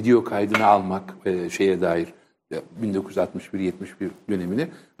 onların bir video kaydını almak şeye dair 1961-71 dönemine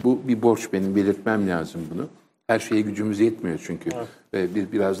bu bir borç, benim belirtmem lazım bunu. Her şeye gücümüz yetmiyor çünkü.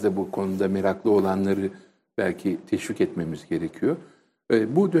 Biraz da bu konuda meraklı olanları belki teşvik etmemiz gerekiyor.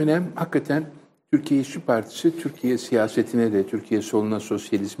 Bu dönem hakikaten Türkiye İşçi Partisi, Türkiye siyasetine de, Türkiye soluna,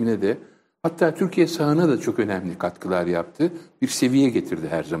 sosyalizmine de, hatta Türkiye sağına da çok önemli katkılar yaptı. Bir seviye getirdi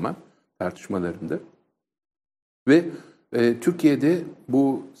her zaman tartışmalarında. Ve Türkiye'de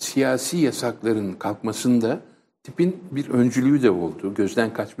bu siyasi yasakların kalkmasında tipin bir öncülüğü de oldu.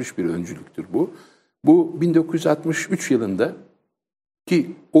 Gözden kaçmış bir öncülüktür bu. Bu 1963 yılında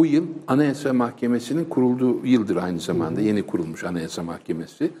ki o yıl Anayasa Mahkemesi'nin kurulduğu yıldır aynı zamanda. Yeni kurulmuş Anayasa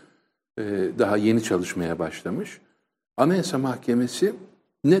Mahkemesi. Daha yeni çalışmaya başlamış. Anayasa Mahkemesi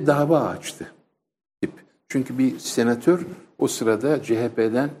ne dava açtı tip. Çünkü bir senatör o sırada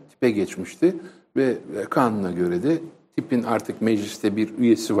CHP'den tipe geçmişti ve kanuna göre de tipin artık mecliste bir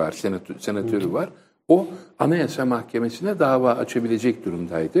üyesi var, senatörü var. O Anayasa Mahkemesi'ne dava açabilecek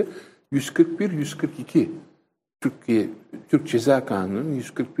durumdaydı. 141-142 Türk Ceza Kanunu'nun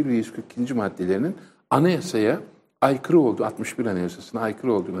 141 ve 142. maddelerinin anayasaya aykırı olduğu, 61 Anayasası'na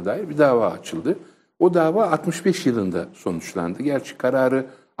aykırı olduğuna dair bir dava açıldı. O dava 65 yılında sonuçlandı. Gerçi kararı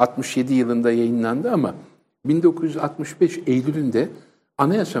 67 yılında yayınlandı ama 1965 Eylül'ünde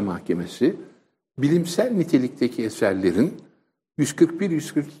Anayasa Mahkemesi bilimsel nitelikteki eserlerin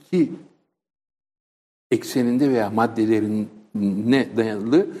 141-142 ekseninde veya maddelerine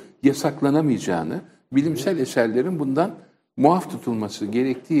dayalı yasaklanamayacağını, bilimsel eserlerin bundan muaf tutulması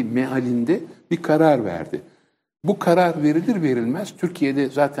gerektiği mealinde bir karar verdi. Bu karar verilir verilmez Türkiye'de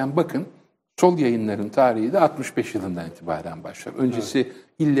zaten bakın sol yayınların tarihi de 65 yılından itibaren başlar. Öncesi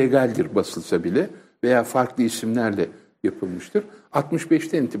illegaldir basılsa bile veya farklı isimlerle yapılmıştır.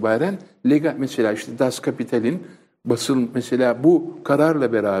 65'ten itibaren legal, mesela işte Das Kapital'in mesela bu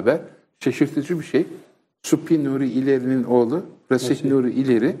kararla beraber şaşırtıcı bir şey. Suppi Nuri İleri'nin oğlu Rasih Nuri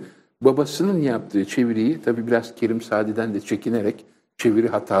İleri babasının yaptığı çeviriyi tabii biraz Kerim Sadi'den de çekinerek çeviri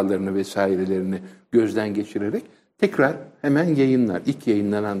hatalarını vesairelerini gözden geçirerek tekrar hemen yayınlar. İlk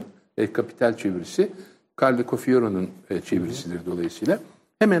yayınlanan Kapital çevirisi Carlo Coffioro'nun çevirisidir dolayısıyla.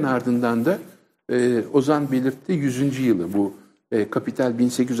 Hemen ardından da Ozan belirtti 100. yılı bu Kapital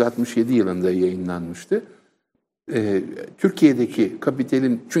 1867 yılında yayınlanmıştı. Türkiye'deki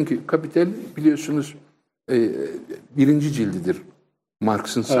Kapital'in, çünkü Kapital biliyorsunuz birinci cildidir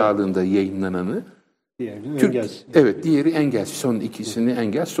Marx'ın sağlığında yayınlananı. Evet, diğeri Engels. Son ikisini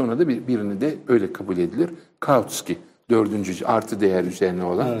Engels, sonra da birini de öyle kabul edilir. Kautsky, 4. artı değer üzerine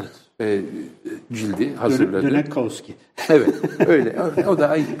olan cildi hazırladı. Dönekowski. Evet, öyle. O da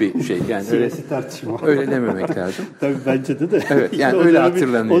ayıp bir şey. Yani siyasi tartışma. Öyle dememek lazım. Tabii bence de. Evet, yani öyle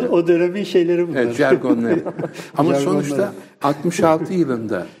hatırlanıyor. O dönemin şeyleri bunlar. Evet, jargonları. Ama sonuçta 66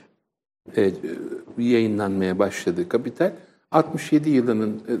 yılında yayınlanmaya başladı Kapital. 67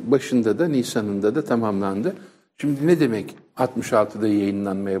 yılının başında da, Nisan'ında da tamamlandı. Şimdi ne demek 66'da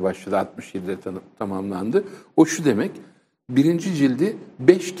yayınlanmaya başladı, 67'de tamamlandı? O şu demek, birinci cildi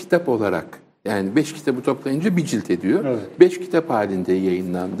 5 kitap olarak, yani 5 kitabı toplayınca bir cilt ediyor. 5 kitap halinde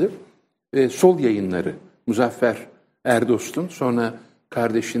yayınlandı. Sol yayınları, Muzaffer Erdost'un sonra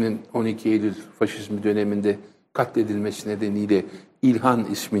kardeşinin 12 Eylül faşizmi döneminde katledilmesi nedeniyle İlhan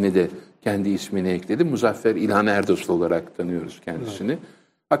ismini de kendi ismine ekledi. Muzaffer İlhan Erdost olarak tanıyoruz kendisini.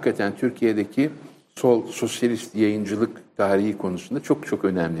 Hakikaten Türkiye'deki sol sosyalist yayıncılık tarihi konusunda çok çok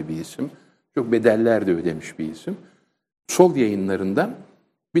önemli bir isim. Çok bedeller de ödemiş bir isim. Sol Yayınlarından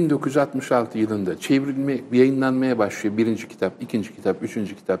 1966 yılında yayınlanmaya başlıyor. 1. kitap, 2. kitap, 3.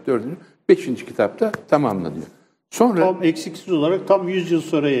 kitap, 4. 5. kitapta tamamlanıyor. Sonra tam eksiksiz olarak tam 100 yıl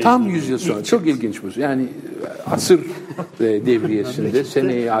sonra yayınlanıyor. Tam 100 yıl sonra. Çok ilginç bu. Yani asır devriyesinde,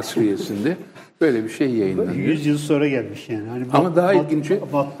 seneyi asriyesinde böyle bir şey yayınlanıyor. 100 yıl sonra gelmiş yani. Hani ama daha ilginci,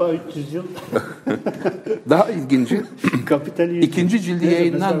 matbaa 300 yıl. daha ilginci, Kapital'in ikinci cildi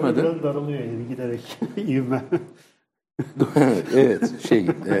yayınlanmadı. Biraz daralıyor yani giderek. İvme. Evet,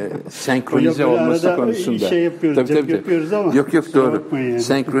 senkronize olması konusunda. Şey yapıyoruz, tabii. Yapıyoruz ama. Yok doğru. Yani.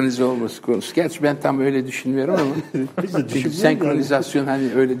 Senkronize olması konusu. Gerçi ben tam öyle düşünmüyorum ama. Biz de düşünmüyoruz. Senkronizasyon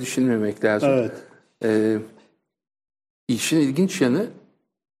hani öyle düşünmemek lazım. Evet. İşin ilginç yanı,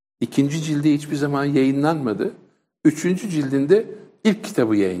 2. cildi hiçbir zaman yayınlanmadı. 3. cildinde ilk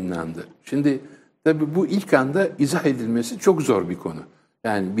kitabı yayınlandı. Şimdi tabii bu ilk anda izah edilmesi çok zor bir konu.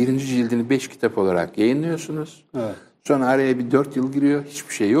 Yani 1. cildini 5 kitap olarak yayınlıyorsunuz. Evet. Sonra araya bir 4 yıl giriyor,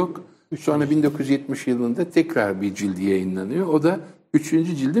 hiçbir şey yok. Sonra 1970 yılında tekrar bir cildi yayınlanıyor. O da 3.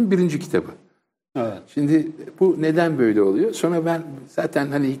 cildin 1. kitabı. Evet. Şimdi bu neden böyle oluyor? Sonra ben zaten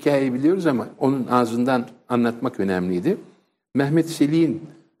hani hikayeyi biliyoruz ama onun ağzından anlatmak önemliydi. Mehmet Selik'in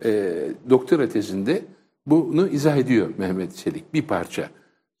doktora tezinde bunu izah ediyor Mehmet Selik bir parça.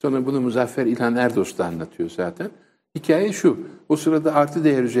 Sonra bunu Muzaffer İlhan Erdoğan da anlatıyor zaten. Hikaye şu, o sırada artı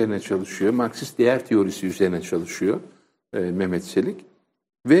değer üzerine çalışıyor, Marksist değer teorisi üzerine çalışıyor Mehmet Selik.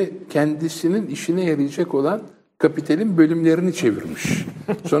 Ve kendisinin işine yarayacak olan Kapital'in bölümlerini çevirmiş.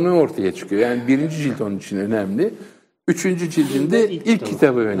 Sonra ortaya çıkıyor. Yani 1. cilt onun için önemli. 3. cildinde ilk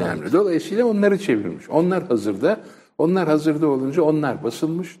kitabı önemli. Dolayısıyla onları çevirmiş. Onlar hazırda olunca onlar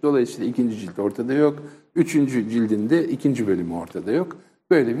basılmış. Dolayısıyla 2. cilt ortada yok. 3. cildinde 2. bölümü ortada yok.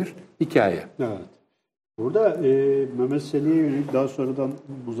 Böyle bir hikaye. Evet. Burada Mehmet Selik'e yönelik daha sonradan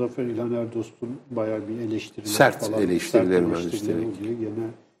Muzaffer İlhan Erdoğan'ın bayağı bir eleştirileri sert falan. eleştirileri var üstelik. Gene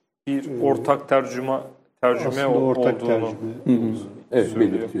bir ortak tercüme olduğunu evet,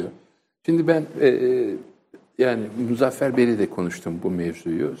 belirtiyor. Şimdi ben yani Muzaffer Bey'le de konuştum bu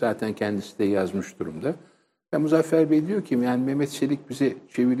mevzuyu. Zaten kendisi de yazmış durumda. Muzaffer Bey diyor ki yani Mehmet Selik bize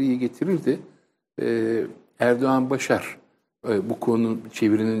çeviriyi getirirdi. Erdoğan Başar bu konunun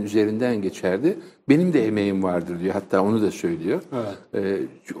çevirinin üzerinden geçerdi. Benim de emeğim vardır diyor. Hatta onu da söylüyor. Evet.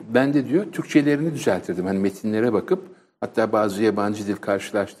 Ben de diyor Türkçelerini düzeltirdim. Hani metinlere bakıp hatta bazı yabancı dil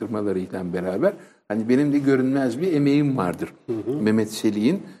karşılaştırmalarıyla beraber hani benim de görünmez bir emeğim vardır. Mehmet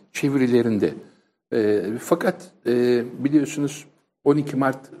Selik'in çevirilerinde. Fakat biliyorsunuz 12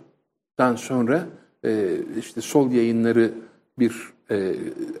 Mart'tan sonra işte sol yayınları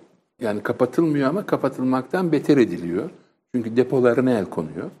yani kapatılmıyor ama kapatılmaktan beter ediliyor. Çünkü depolarına el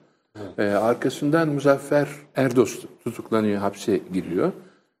konuyor. Evet. Arkasından Muzaffer Erdoğan tutuklanıyor, hapse giriyor.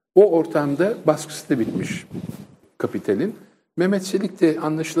 O ortamda baskısı da bitmiş Kapital'in. Mehmet Selik de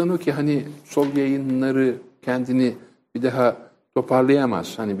anlaşılan o ki hani sol yayınları kendini bir daha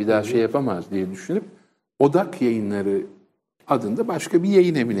toparlayamaz, hani bir daha şey yapamaz diye düşünüp Odak Yayınları adında başka bir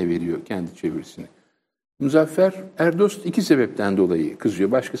yayın evine veriyor kendi çevirisini. Muzaffer Erdoğan 2 sebepten dolayı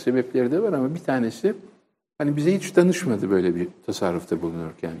kızıyor. Başka sebepleri de var ama bir tanesi hani bize hiç danışmadı böyle bir tasarrufta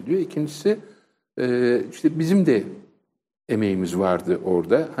bulunurken diyor. İkincisi işte bizim de emeğimiz vardı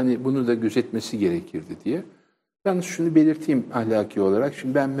orada. Hani bunu da gözetmesi gerekirdi diye. Yalnız şunu belirteyim ahlaki olarak.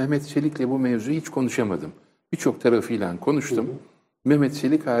 Şimdi ben Mehmet Selik'le bu mevzuyu hiç konuşamadım. Birçok tarafıyla konuştum. Mehmet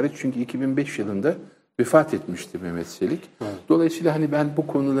Selik hariç çünkü 2005 yılında vefat etmişti Mehmet Selik. Dolayısıyla hani ben bu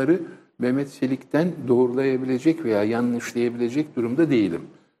konuları Mehmet Selik'ten doğrulayabilecek veya yanlışlayabilecek durumda değilim.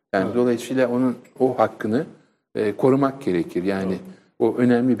 Yani dolayısıyla onun o hakkını korumak gerekir. Yani o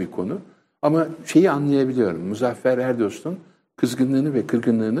önemli bir konu. Ama şeyi anlayabiliyorum. Muzaffer Erdoğan'ın kızgınlığını ve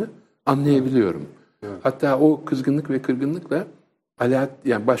kırgınlığını anlayabiliyorum. Evet. Hatta o kızgınlık ve kırgınlıkla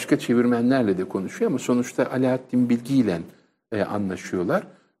yani başka çevirmenlerle de konuşuyor ama sonuçta Alaaddin Bilgi ile anlaşıyorlar.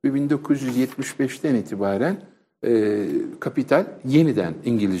 Ve 1975'ten itibaren Kapital yeniden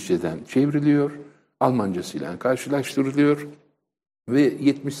İngilizceden çevriliyor. Almancasıyla karşılaştırılıyor. Ve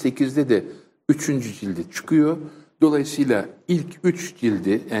 78'de de 3. cildi çıkıyor. Dolayısıyla ilk 3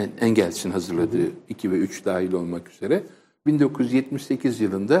 cildi Engels'in hazırladığı 2 ve 3 dahil olmak üzere 1978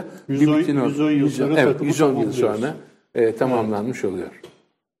 yılında 110 yıl sonra tamamlanmış oluyor.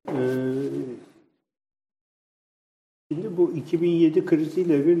 Şimdi bu 2007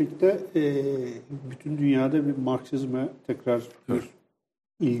 kriziyle birlikte bütün dünyada bir Marksizme tekrar bir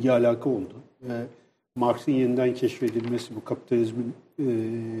ilgi alaka oldu. Marx'ın yeniden keşfedilmesi bu kapitalizmin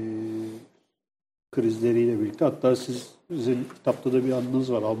krizleriyle birlikte. Hatta siz sizin kitapta da bir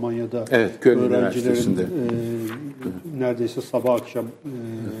anınız var. Almanya'da evet, Köln öğrencilerin Üniversitesi'nde neredeyse sabah akşam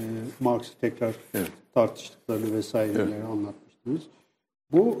Marx'ı tekrar tartıştıklarını vesaireleri anlatmıştınız.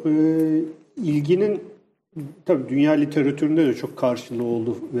 Bu ilginin tabii dünya literatüründe de çok karşılığı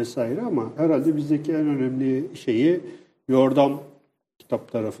oldu vesaire ama herhalde bizdeki en önemli şeyi Yordam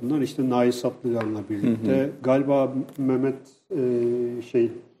kitap tarafından işte Nail Saplıgan'la birlikte galiba Mehmet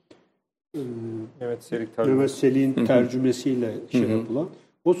Selik'in tercümesiyle yapılan.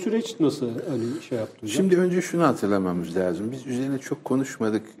 O süreç nasıl şey yaptı hocam? Şimdi önce şunu hatırlamamız lazım. Biz üzerine çok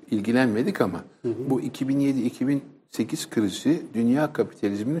konuşmadık, ilgilenmedik ama bu 2007-2008 krizi dünya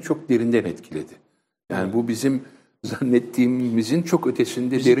kapitalizmini çok derinden etkiledi. Yani bu bizim zannettiğimizin çok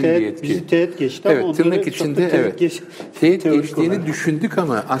ötesinde derin bir etki. Bizi teğet geçti ama evet, tırnak içinde teğet geçtiğini olarak düşündük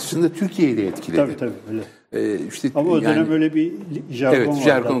ama aslında Türkiye'yi de etkiledi. Tabii öyle. İşte ama o dönem böyle bir jargon var. Evet,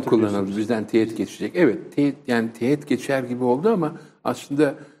 jargon kullanıldı. Bizden teğet geçecek. Evet, teğet geçer gibi oldu ama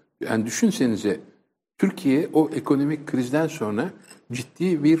aslında yani düşünsenize Türkiye o ekonomik krizden sonra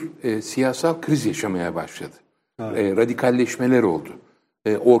ciddi bir siyasal kriz yaşamaya başladı. Evet. Radikalleşmeler oldu.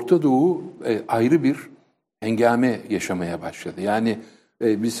 Orta Doğu ayrı bir hengame yaşamaya başladı. Yani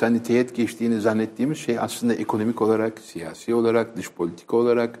biz hani teğet geçtiğini zannettiğimiz şey aslında ekonomik olarak, siyasi olarak, dış politika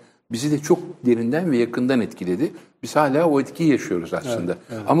olarak bizi de çok derinden ve yakından etkiledi. Biz hala o etkiyi yaşıyoruz aslında.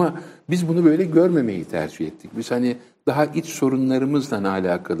 Evet. Ama biz bunu böyle görmemeyi tercih ettik. Biz hani daha iç sorunlarımızla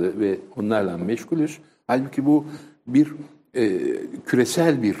alakalı ve onlarla meşgulüz. Halbuki bu bir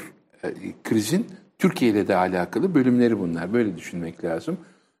küresel bir krizin Türkiye ile de alakalı bölümleri bunlar. Böyle düşünmek lazım.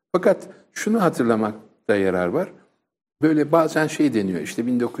 Fakat şunu hatırlamakta yarar var. Böyle bazen şey deniyor. İşte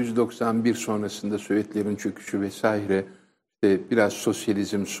 1991 sonrasında Sovyetlerin çöküşü vesaire, işte biraz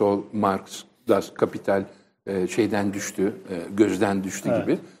sosyalizm, sol, Marx, Das Kapital şeyden düştü, gözden düştü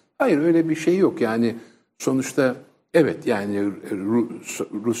gibi. Hayır, öyle bir şey yok. Yani sonuçta evet, yani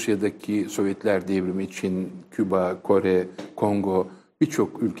Rusya'daki Sovyetler devrimi için Küba, Kore, Kongo,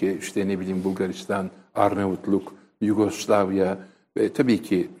 birçok ülke, işte ne bileyim Bulgaristan, Arnavutluk, Yugoslavya ve tabii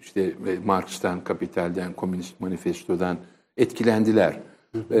ki işte Marx'tan, Kapital'den, Komünist Manifesto'dan etkilendiler.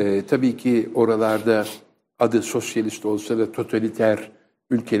 Tabii ki oralarda adı sosyalist olsa da totaliter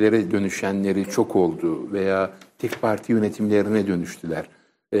ülkelere dönüşenleri çok oldu veya tek parti yönetimlerine dönüştüler.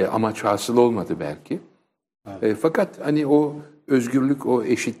 Amaç hasıl olmadı belki. Evet. Fakat hani o özgürlük, o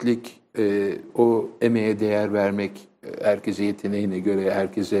eşitlik, o emeğe değer vermek, herkese yeteneğine göre,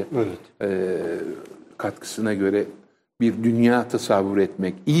 herkese katkısına göre bir dünya tasavvur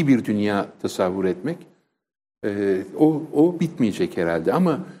etmek, iyi bir dünya tasavvur etmek, o bitmeyecek herhalde.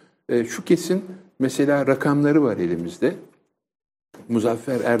 Ama şu kesin, mesela rakamları var elimizde.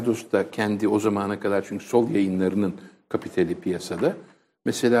 Muzaffer Erdoğan da kendi o zamana kadar, çünkü sol yayınlarının Kapital'i piyasada.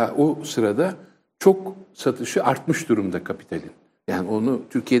 Mesela o sırada çok satışı artmış durumda Kapital'in. Yani onu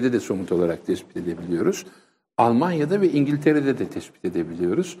Türkiye'de de somut olarak tespit edebiliyoruz. Almanya'da ve İngiltere'de de tespit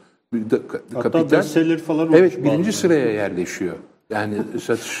edebiliyoruz. Hatta bestseller falan olmuş. Evet, birinci sıraya yerleşiyor. Yani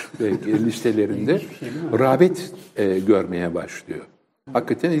satış listelerinde rağbet görmeye başlıyor.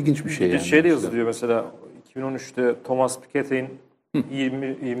 Hakikaten ilginç bir şey. Bir şey de yazılıyor mesela 2013'te Thomas Piketty'in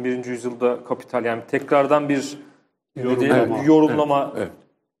 21. yüzyılda Kapital, yani tekrardan bir yorumlama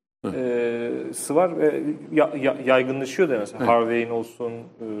var ve yaygınlaşıyor da mesela Harvey'in olsun,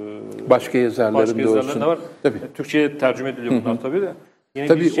 başka yazarların da var. Tabii. Türkçe'ye tercüme ediliyor bunlar tabii de. Yine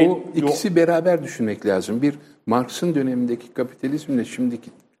tabii o ikisi beraber düşünmek lazım. Bir, Marx'ın dönemindeki kapitalizmle şimdiki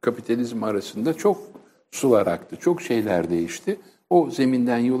kapitalizm arasında çok sular aktı. Çok şeyler değişti. O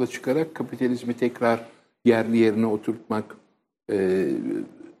zeminden yola çıkarak kapitalizmi tekrar yerli yerine oturtmak,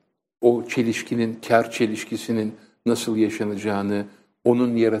 o çelişkinin, kar çelişkisinin nasıl yaşanacağını,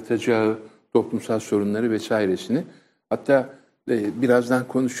 onun yaratacağı toplumsal sorunları vesairesini, hatta birazdan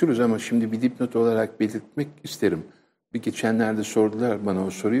konuşuruz ama şimdi bir dipnot olarak belirtmek isterim. Bir geçenlerde sordular bana o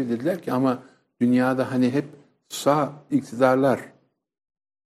soruyu, dediler ki ama dünyada hani hep sağ iktidarlar,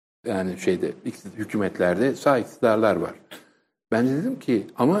 yani hükümetlerde sağ iktidarlar var. Ben de dedim ki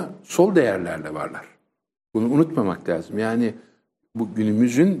ama sol değerlerle varlar. Bunu unutmamak lazım. Yani bu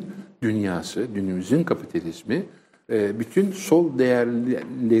günümüzün dünyası, günümüzün kapitalizmi bütün sol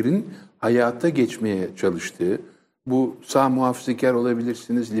değerlerin hayata geçmeye çalıştığı, bu sağ muhafazakar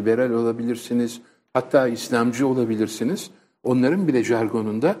olabilirsiniz, liberal olabilirsiniz, hatta İslamcı olabilirsiniz. Onların bile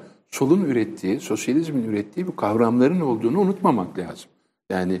jargonunda solun ürettiği, sosyalizmin ürettiği bu kavramların olduğunu unutmamak lazım.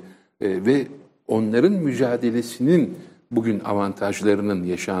 Yani ve onların mücadelesinin bugün avantajlarının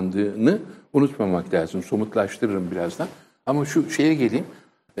yaşandığını unutmamak lazım. Somutlaştırırım birazdan. Ama şu şeye geleyim,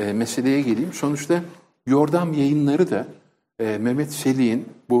 meseleye geleyim. Sonuçta Yordam Yayınları da Mehmet Selik'in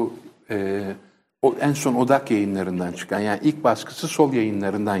bu o en son Odak Yayınları'ndan çıkan, yani ilk baskısı Sol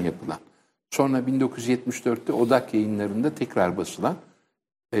Yayınları'ndan yapılan. Sonra 1974'te Odak Yayınları'nda tekrar basılan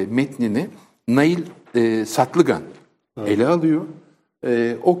metnini Nail Satlıgan ele alıyor.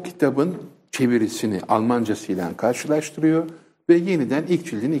 O kitabın çevirisini Almancasıyla karşılaştırıyor ve yeniden ilk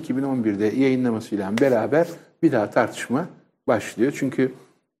cildini 2011'de yayınlamasıyla beraber bir daha tartışma başlıyor. Çünkü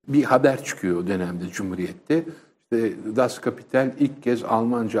bir haber çıkıyor o dönemde Cumhuriyet'te. İşte Das Kapital ilk kez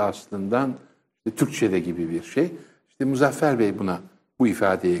Almanca aslından Türkçe'de gibi bir şey. İşte Muzaffer Bey bu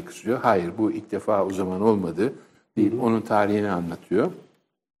ifadeye kızıyor. Hayır, bu ilk defa o zaman olmadı değil. Onun tarihini anlatıyor.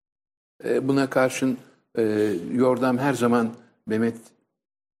 Buna karşın Yordam her zaman Mehmet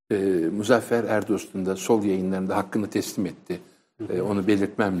Muzaffer Erdost'un da Sol Yayınları'nda hakkını teslim etti. Onu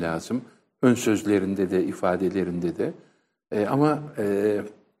belirtmem lazım. Ön sözlerinde de, ifadelerinde de. Ama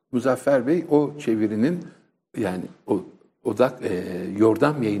Muzaffer Bey o çevirinin, yani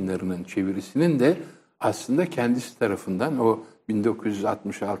Yordam Yayınları'nın çevirisinin de aslında kendisi tarafından o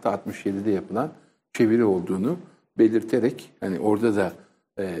 1966-67'de yapılan çeviri olduğunu belirterek, hani orada da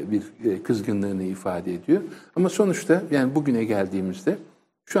bir kızgınlığını ifade ediyor. Ama sonuçta yani bugüne geldiğimizde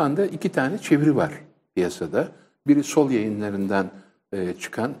şu anda 2 tane çeviri var piyasada. Biri Sol Yayınları'ndan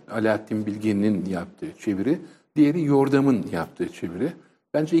çıkan Alaaddin Bilgin'in yaptığı çeviri, diğeri Yordam'ın yaptığı çeviri.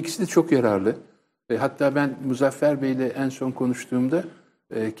 Bence ikisi de çok yararlı. Hatta ben Muzaffer Bey'le en son konuştuğumda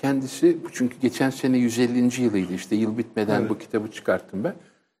kendisi, çünkü geçen sene 150. yılıydı, işte yıl bitmeden bu kitabı çıkarttım ben.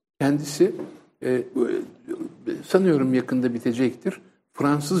 Kendisi sanıyorum yakında bitecektir.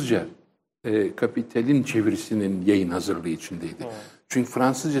 Fransızca Kapital'in çevirisinin yayın hazırlığı içindeydi. Çünkü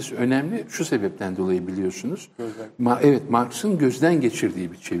Fransızcası önemli, şu sebepten dolayı biliyorsunuz. Evet, Marx'ın gözden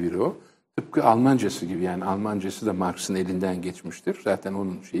geçirdiği bir çeviri o. Tıpkı Almancası gibi, yani Almancası da Marx'ın elinden geçmiştir. Zaten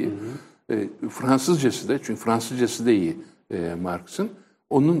onun şeyi. Fransızcası da, çünkü Fransızcası da iyi Marx'ın.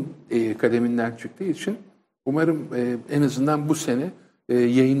 Onun kaleminden çıktığı için umarım en azından bu sene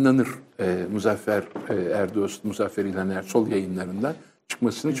yayınlanır Muzaffer Erdoğan, Muzaffer İlhan Sol Yayınları'ndan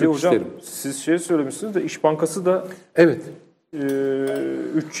çıkmasını çok hocam, isterim. Siz söylemişsiniz de İş Bankası da evet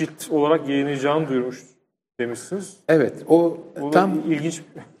 3 cilt olarak yayınlayacağını duyurmuş demişsiniz. Evet, o tam ilginç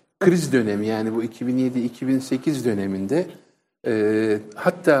kriz dönemi, yani bu 2007-2008 döneminde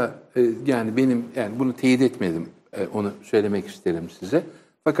hatta yani benim, yani bunu teyit etmedim, onu söylemek isterim size.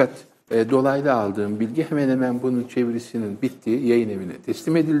 Fakat dolaylı aldığım bilgi hemen hemen bunun çevirisinin bittiği, yayın evine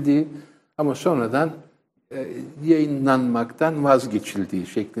teslim edildiği ama sonradan yayınlanmaktan vazgeçildiği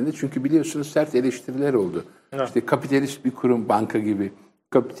şeklinde. Çünkü biliyorsunuz sert eleştiriler oldu. Evet. İşte kapitalist bir kurum, banka gibi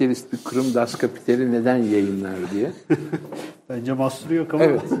kapitalist bir kurum Das Kapital'i neden yayınlar diye. Bence bastırıyor ama.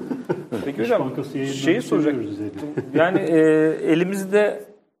 Evet. Peki hocam, şeyi soracaktım. Yani elimizde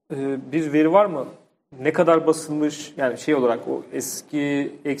bir veri var mı? Ne kadar basılmış, yani şey olarak o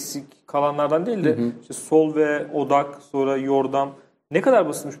eski eksik kalanlardan değil de işte Sol ve Odak, sonra Yordam, ne kadar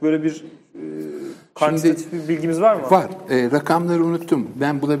basılmış? Böyle bir kantitatif bir bilgimiz var mı? Var. Rakamları unuttum.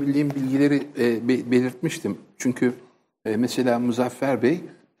 Ben bulabildiğim bilgileri belirtmiştim. Çünkü mesela Muzaffer Bey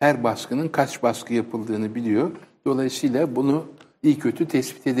her baskının kaç baskı yapıldığını biliyor. Dolayısıyla bunu iyi kötü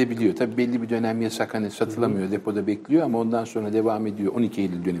tespit edebiliyor. Tabii belli bir dönem yasak, hani satılamıyor, depoda bekliyor ama ondan sonra devam ediyor. 12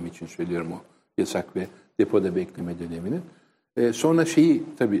 Eylül dönemi için söylüyorum o yasak ve depoda bekleme dönemini. Sonra şeyi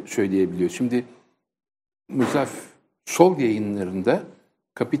tabii söyleyebiliyor. Şimdi Sol Yayınları'nda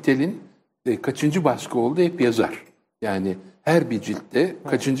Kapital'in kaçıncı baskı olduğu hep yazar. Yani her bir ciltte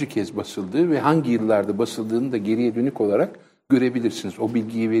kaçıncı kez basıldığı ve hangi yıllarda basıldığını da geriye dönük olarak görebilirsiniz. O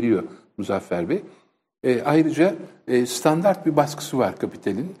bilgiyi veriyor Muzaffer Bey. Ayrıca standart bir baskısı var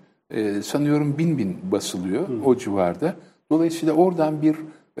Kapital'in. Sanıyorum 1000 basılıyor o civarda. Dolayısıyla oradan bir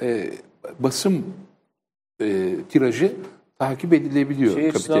basım tirajı takip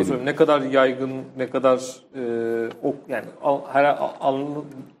edilebiliyor Kapital'in. Ne kadar yaygın, ne kadar yani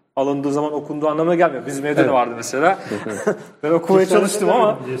alındığı zaman okunduğu anlamına gelmiyor. Bizim evde de vardı mesela. Ben okumaya çalıştım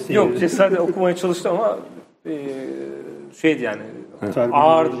ama cesaretle okumaya çalıştım ama şeydi yani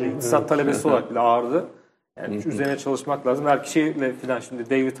ağırdı. İktisat talebesi olarak bile ağırdı. Yani üzerine çalışmak lazım. Belki şeyle filan, şimdi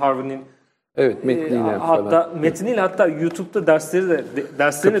David Harvey'nin metniyle hatta metniyle, hatta YouTube'da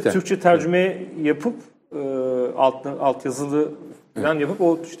derslerini Türkçe tercüme yapıp alt yazılı falan yapıp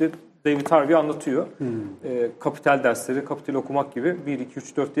o işte David Harvey anlatıyor. Kapital dersleri, Kapital okumak gibi 1 2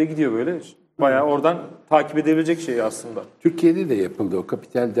 3 4 diye gidiyor böyle. Bayağı oradan takip edebilecek şey aslında. Türkiye'de de yapıldı o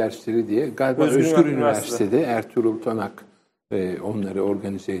Kapital dersleri diye. Galiba Özgür Üniversitede Ertuğrul Tonak onları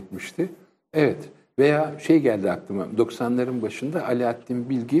organize etmişti. Evet. Veya şey geldi aklıma. 90'ların başında Alaaddin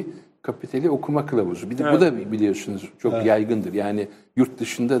Bilgi Kapital'i okuma kılavuzu. Bir de bu da biliyorsunuz çok yaygındır. Yani yurt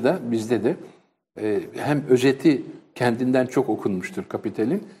dışında da bizde de hem özeti kendinden çok okunmuştur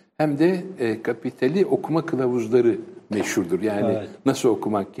Kapital'in. Hem de Kapital'i okuma kılavuzları meşhurdur. Yani nasıl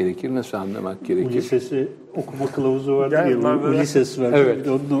okumak gerekir, nasıl anlamak gerekir. Ulises'i okuma kılavuzu vardır Yani ya. Ulises vardır. Evet.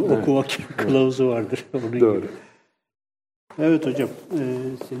 Onun okumak kılavuzu vardır. Onun Doğru. gibi. Evet hocam.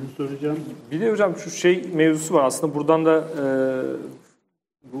 Senin soracağın... Bir de hocam şu şey mevzusu var. Aslında buradan da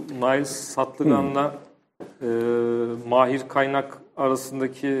bu Nail Satlıgan'la Mahir Kaynak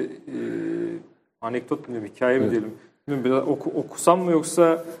arasındaki anekdot mu diyelim, hikaye mi diyelim? Bilmiyorum, biraz okusam mı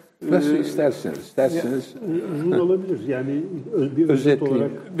yoksa... Nasıl isterseniz. Uzun olabilir. Yani bir özet Özetleyeyim.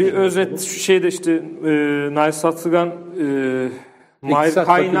 olarak... Bir özet şeyde işte Nail Satlıgan Mahir İktisat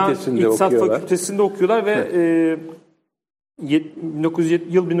Kaynak Fakültesinde İktisat okuyorlar. Fakültesi'nde okuyorlar ve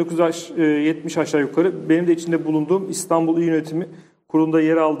yıl 1970 aşağı yukarı benim de içinde bulunduğum İstanbul İl Yönetimi Kurulu'nda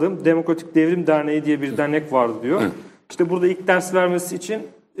yer aldığım Demokratik Devrim Derneği diye bir dernek vardı diyor. İşte burada ilk ders vermesi için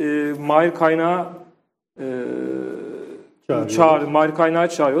Mahir Kaynak'a Mahir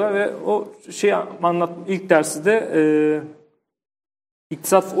Kaynak'ı çağırıyorlar ve o ilk dersi de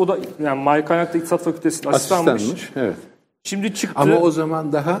iktisat, o da yani Mahir Kaynak'ta İktisat Fakültesi'nde asistanmış. Evet. Şimdi çıktı. Ama o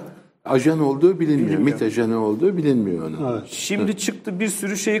zaman daha ajan olduğu bilinmiyor. MİT ajanı olduğu bilinmiyor onun. Evet. Şimdi çıktı, bir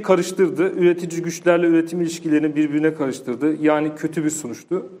sürü şeyi karıştırdı. Üretici güçlerle üretim ilişkilerini birbirine karıştırdı. Yani kötü bir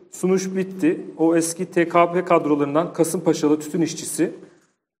sonuçtu. Sonuç bitti. O eski TKP kadrolarından Kasımpaşalı tütün işçisi.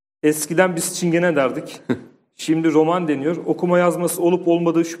 Eskiden biz çingene derdik. Şimdi roman deniyor. Okuma yazması olup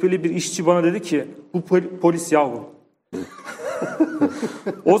olmadığı şüpheli bir işçi bana dedi ki bu polis yahu.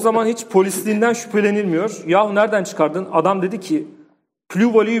 O zaman hiç polisliğinden şüphelenilmiyor. Yahu nereden çıkardın? Adam dedi ki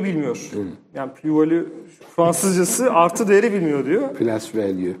plus-value'yu bilmiyor. Yani plus-value Fransızcası artı değeri bilmiyor diyor. Plus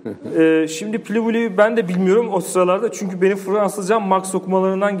value. Şimdi plus-value'yu ben de bilmiyorum o sıralarda. Çünkü benim Fransızcam Marx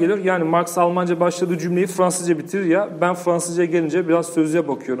okumalarından geliyor. Yani Marx Almanca başladığı cümleyi Fransızca bitirir ya. Ben Fransızca gelince biraz sözlüğe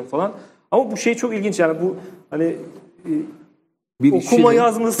bakıyorum falan. Ama bu şey çok ilginç yani bu hani okuma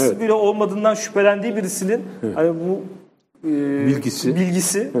yazması bile olmadığından şüphelendiği birisinin hani bu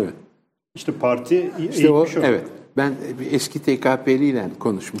bilgisi. Evet. İşte parti İşte o, evet. Ben eski TKP'li ile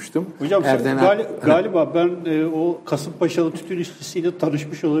konuşmuştum. Hocam galiba ben o Kasımpaşalı tütün işçisiyle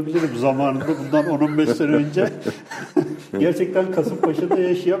tanışmış olabilirim zamanında, bundan 10-15 sene önce. Gerçekten Kasımpaşa'da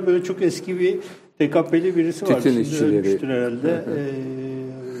yaşayan böyle çok eski bir TKP'li birisi var. Tütün işçileri. Herhalde.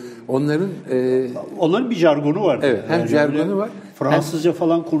 Onların bir jargonu var. Evet, hem jargonu var. Fransızca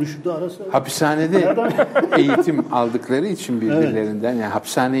falan konuşurdu arası. Hapishanede eğitim aldıkları için birbirlerinden, yani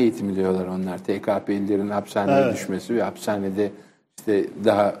hapishane eğitimi diyorlar onlar. TKP'lilerin hapishaneye düşmesi ve hapishanede işte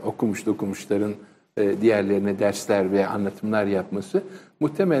daha okumuşların diğerlerine dersler ve anlatımlar yapması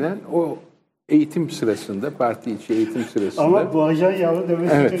muhtemelen o eğitim sırasında, parti içi eğitim sırasında. Ama bu ajan yavru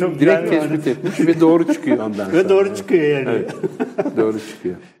demesi evet, çok direkt tespit etmiş ve doğru çıkıyor ondan sonra. Ve doğru çıkıyor yani. Evet, doğru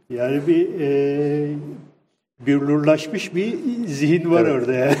çıkıyor. Yani bir bürlurlaşmış bir zihin var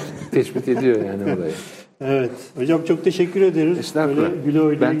orada yani. Tespit ediyor yani olayı. Evet. Hocam çok teşekkür ederiz. Estağfurullah. Böyle güle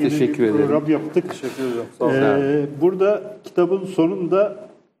oynaya Ben teşekkür ederim. Program yaptık. Teşekkür ederim. Sağ olun. Burada kitabın sonunda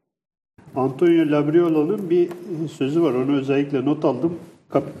Antonio Labriola'nın bir sözü var. Onu özellikle not aldım.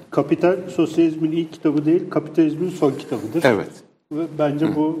 Kapital, sosyalizmin ilk kitabı değil, kapitalizmin son kitabıdır. Evet. Ve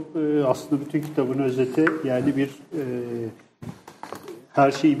bence bu aslında bütün kitabın özeti. Yani bir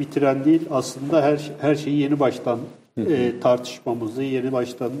her şeyi bitiren değil, aslında her şeyi yeni baştan tartışmamızı, yeni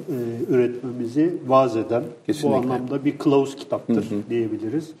baştan üretmemizi vaaz eden, bu anlamda bir kılavuz kitaptır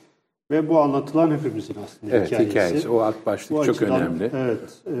diyebiliriz. Ve bu anlatılan hepimizin aslında hikayesi. O alt başlık çok önemli. Evet,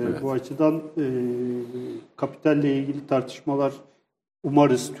 bu açıdan kapitalle ilgili tartışmalar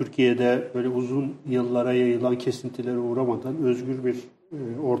umarız Türkiye'de böyle uzun yıllara yayılan kesintilere uğramadan özgür bir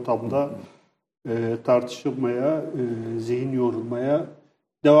ortamda tartışılmaya, zihin yorulmaya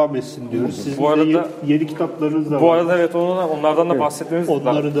devam etsin diyoruz. Sizin bu arada yeni kitaplarınız da var. Bu arada evet onlardan da bahsetmemiz lazım.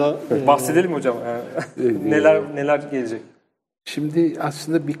 Onları da bahsedelim hocam. Neler gelecek? Şimdi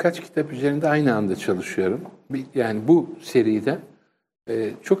aslında birkaç kitap üzerinde aynı anda çalışıyorum. Yani bu seriden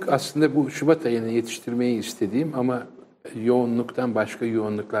çok aslında bu Şubat ayına yetiştirmeyi istediğim ama yoğunluktan, başka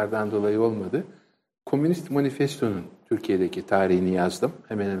yoğunluklardan dolayı olmadı. Komünist Manifesto'nun Türkiye'deki tarihini yazdım.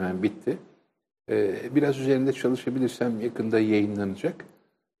 Hemen hemen bitti. Biraz üzerinde çalışabilirsem yakında yayınlanacak.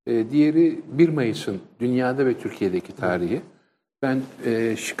 Diğeri 1 Mayıs'ın dünyada ve Türkiye'deki tarihi. Ben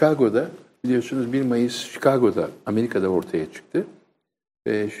Chicago'da, biliyorsunuz 1 Mayıs Chicago'da, Amerika'da ortaya çıktı.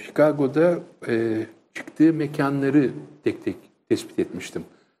 Chicago'da çıktığı mekanları tek tek tespit etmiştim.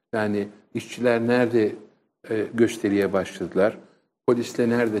 Yani işçiler nerede gösteriye başladılar, polisle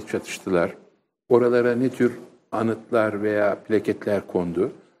nerede çatıştılar, oralara ne tür anıtlar veya plaketler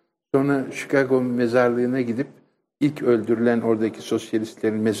kondu. Sonra Chicago mezarlığına gidip ilk öldürülen oradaki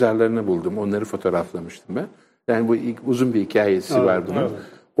sosyalistlerin mezarlarını buldum. Onları fotoğraflamıştım ben. Yani bu uzun bir hikayesi var bunun. Evet.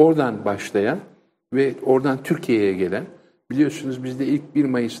 Oradan başlayan ve oradan Türkiye'ye gelen, biliyorsunuz bizde ilk 1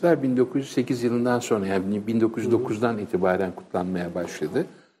 Mayıs'lar 1908 yılından sonra, yani 1909'dan itibaren kutlanmaya başladı.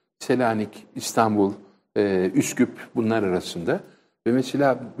 Selanik, İstanbul, Üsküp bunlar arasında. Ve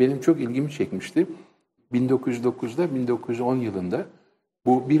mesela benim çok ilgimi çekmişti. 1909'da, 1910 yılında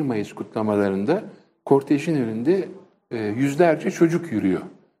bu 1 Mayıs kutlamalarında kortejin önünde yüzlerce çocuk yürüyor.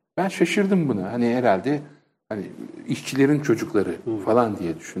 Ben şaşırdım buna. Hani herhalde işçilerin çocukları falan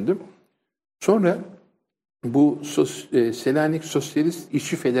diye düşündüm. Sonra bu Selanik Sosyalist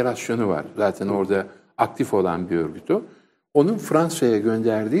İşçi Federasyonu var. Zaten orada aktif olan bir örgüt o. Onun Fransa'ya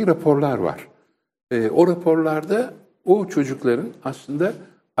gönderdiği raporlar var. O raporlarda o çocukların aslında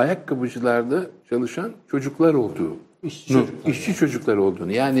ayakkabıcılarda çalışan çocuklar olduğu, işçi çocuklar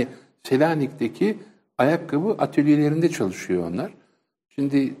olduğunu. Yani Selanik'teki ayakkabı atölyelerinde çalışıyor onlar.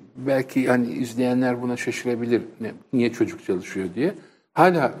 Şimdi belki izleyenler buna şaşırabilir. Niye çocuk çalışıyor diye.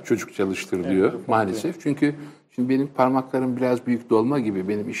 Hala çocuk çalıştırılıyor maalesef. Çünkü şimdi benim parmaklarım biraz büyük dolma gibi,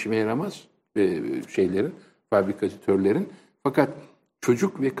 benim işime yaramaz fabrikatörlerin. Fakat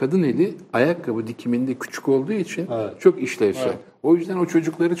çocuk ve kadın eli ayakkabı dikiminde küçük olduğu için çok işlevsel. Evet. O yüzden o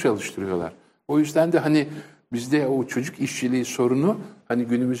çocukları çalıştırıyorlar. O yüzden de bizde o çocuk işçiliği sorunu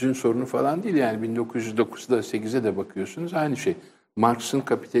günümüzün sorunu falan değil. Yani 1909'da 8'e de bakıyorsunuz aynı şey. Marx'ın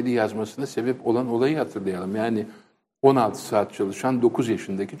Kapital'i yazmasına sebep olan olayı hatırlayalım. Yani 16 saat çalışan 9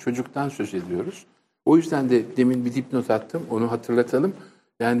 yaşındaki çocuktan söz ediyoruz. O yüzden de demin bir dipnot attım, onu hatırlatalım.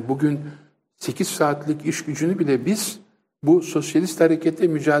 Yani bugün 8 saatlik iş gücünü bile biz bu sosyalist harekete,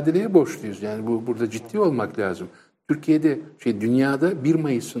 mücadeleye borçluyuz. Yani burada ciddi olmak lazım. Türkiye'de, dünyada 1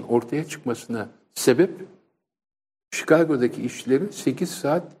 Mayıs'ın ortaya çıkmasına sebep Chicago'daki işçilerin 8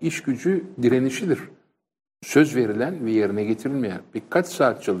 saat iş gücü direnişidir. Söz verilen ve yerine getirilmeyen. Birkaç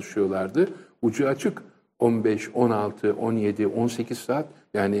saat çalışıyorlardı. Ucu açık. 15, 16, 17, 18 saat.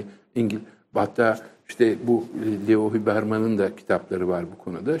 Yani hatta bu Leo Huberman'ın da kitapları var bu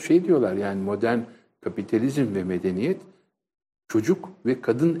konuda. Diyorlar, yani modern kapitalizm ve medeniyet çocuk ve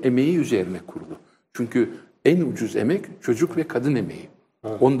kadın emeği üzerine kurulu. Çünkü en ucuz emek çocuk ve kadın emeği.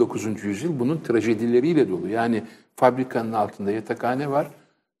 Evet. 19. yüzyıl bunun trajedileriyle dolu. Yani fabrikanın altında yatakhane var.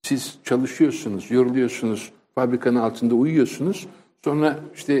 Siz çalışıyorsunuz, yoruluyorsunuz, fabrikanın altında uyuyorsunuz. Sonra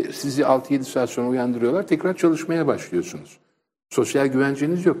sizi 6-7 saat sonra uyandırıyorlar, tekrar çalışmaya başlıyorsunuz. Sosyal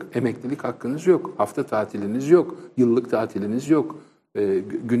güvenceniz yok, emeklilik hakkınız yok, hafta tatiliniz yok, yıllık tatiliniz yok,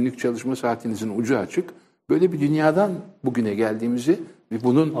 günlük çalışma saatinizin ucu açık. Böyle bir dünyadan bugüne geldiğimizi ve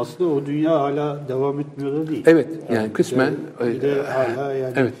bunun... Aslında o dünya hala devam etmiyor da değil. Evet, yani kısmen... Bir de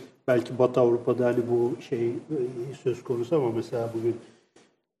hala belki Batı Avrupa'da bu söz konusu ama mesela bugün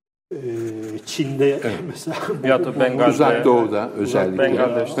Çin'de mesela ya da Bengal'de, Uzak Doğu'da özellikle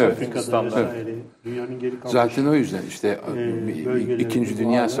Afrika'da vesaire dünyanın geri kalmış. Zaten o yüzden İkinci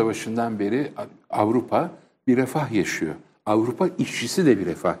Dünya Savaşı'ndan beri Avrupa bir refah yaşıyor. Avrupa işçisi de bir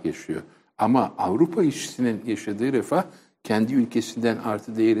refah yaşıyor. Ama Avrupa işçisinin yaşadığı refah kendi ülkesinden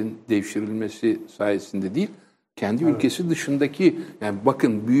artı değerin devşirilmesi sayesinde değil, kendi ülkesi dışındaki, yani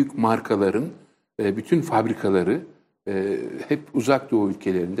bakın büyük markaların bütün fabrikaları hep Uzak Doğu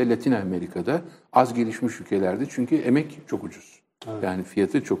ülkelerinde, Latin Amerika'da, az gelişmiş ülkelerde, çünkü emek çok ucuz. Evet. Yani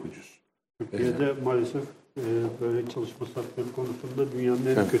fiyatı çok ucuz. Türkiye'de maalesef böyle çalışma saatleri konusunda dünyanın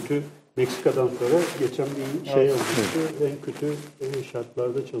en kötü, Meksika'dan sonra geçen bir olmuştu. En kötü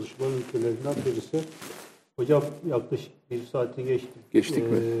şartlarda çalışma ülkelerinden birisi. Hocam yaklaşık 1 saati geçtik. Geçtik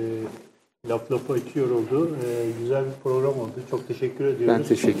mi? Laf lafa açıyor oldu. Güzel bir program oldu. Çok teşekkür ediyoruz. Ben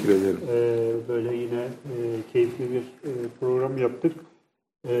teşekkür ederim. Böyle yine keyifli bir program yaptık.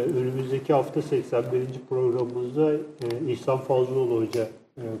 Önümüzdeki hafta 81. programımızda İhsan Fazlıoğlu Hoca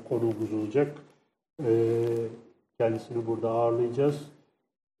konuğumuz olacak. Kendisini burada ağırlayacağız.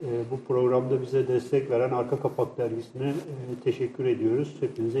 Bu programda bize destek veren Arka Kapak Dergisi'ne teşekkür ediyoruz.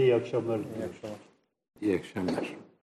 Hepinize iyi akşamlar diliyoruz. İyi akşamlar.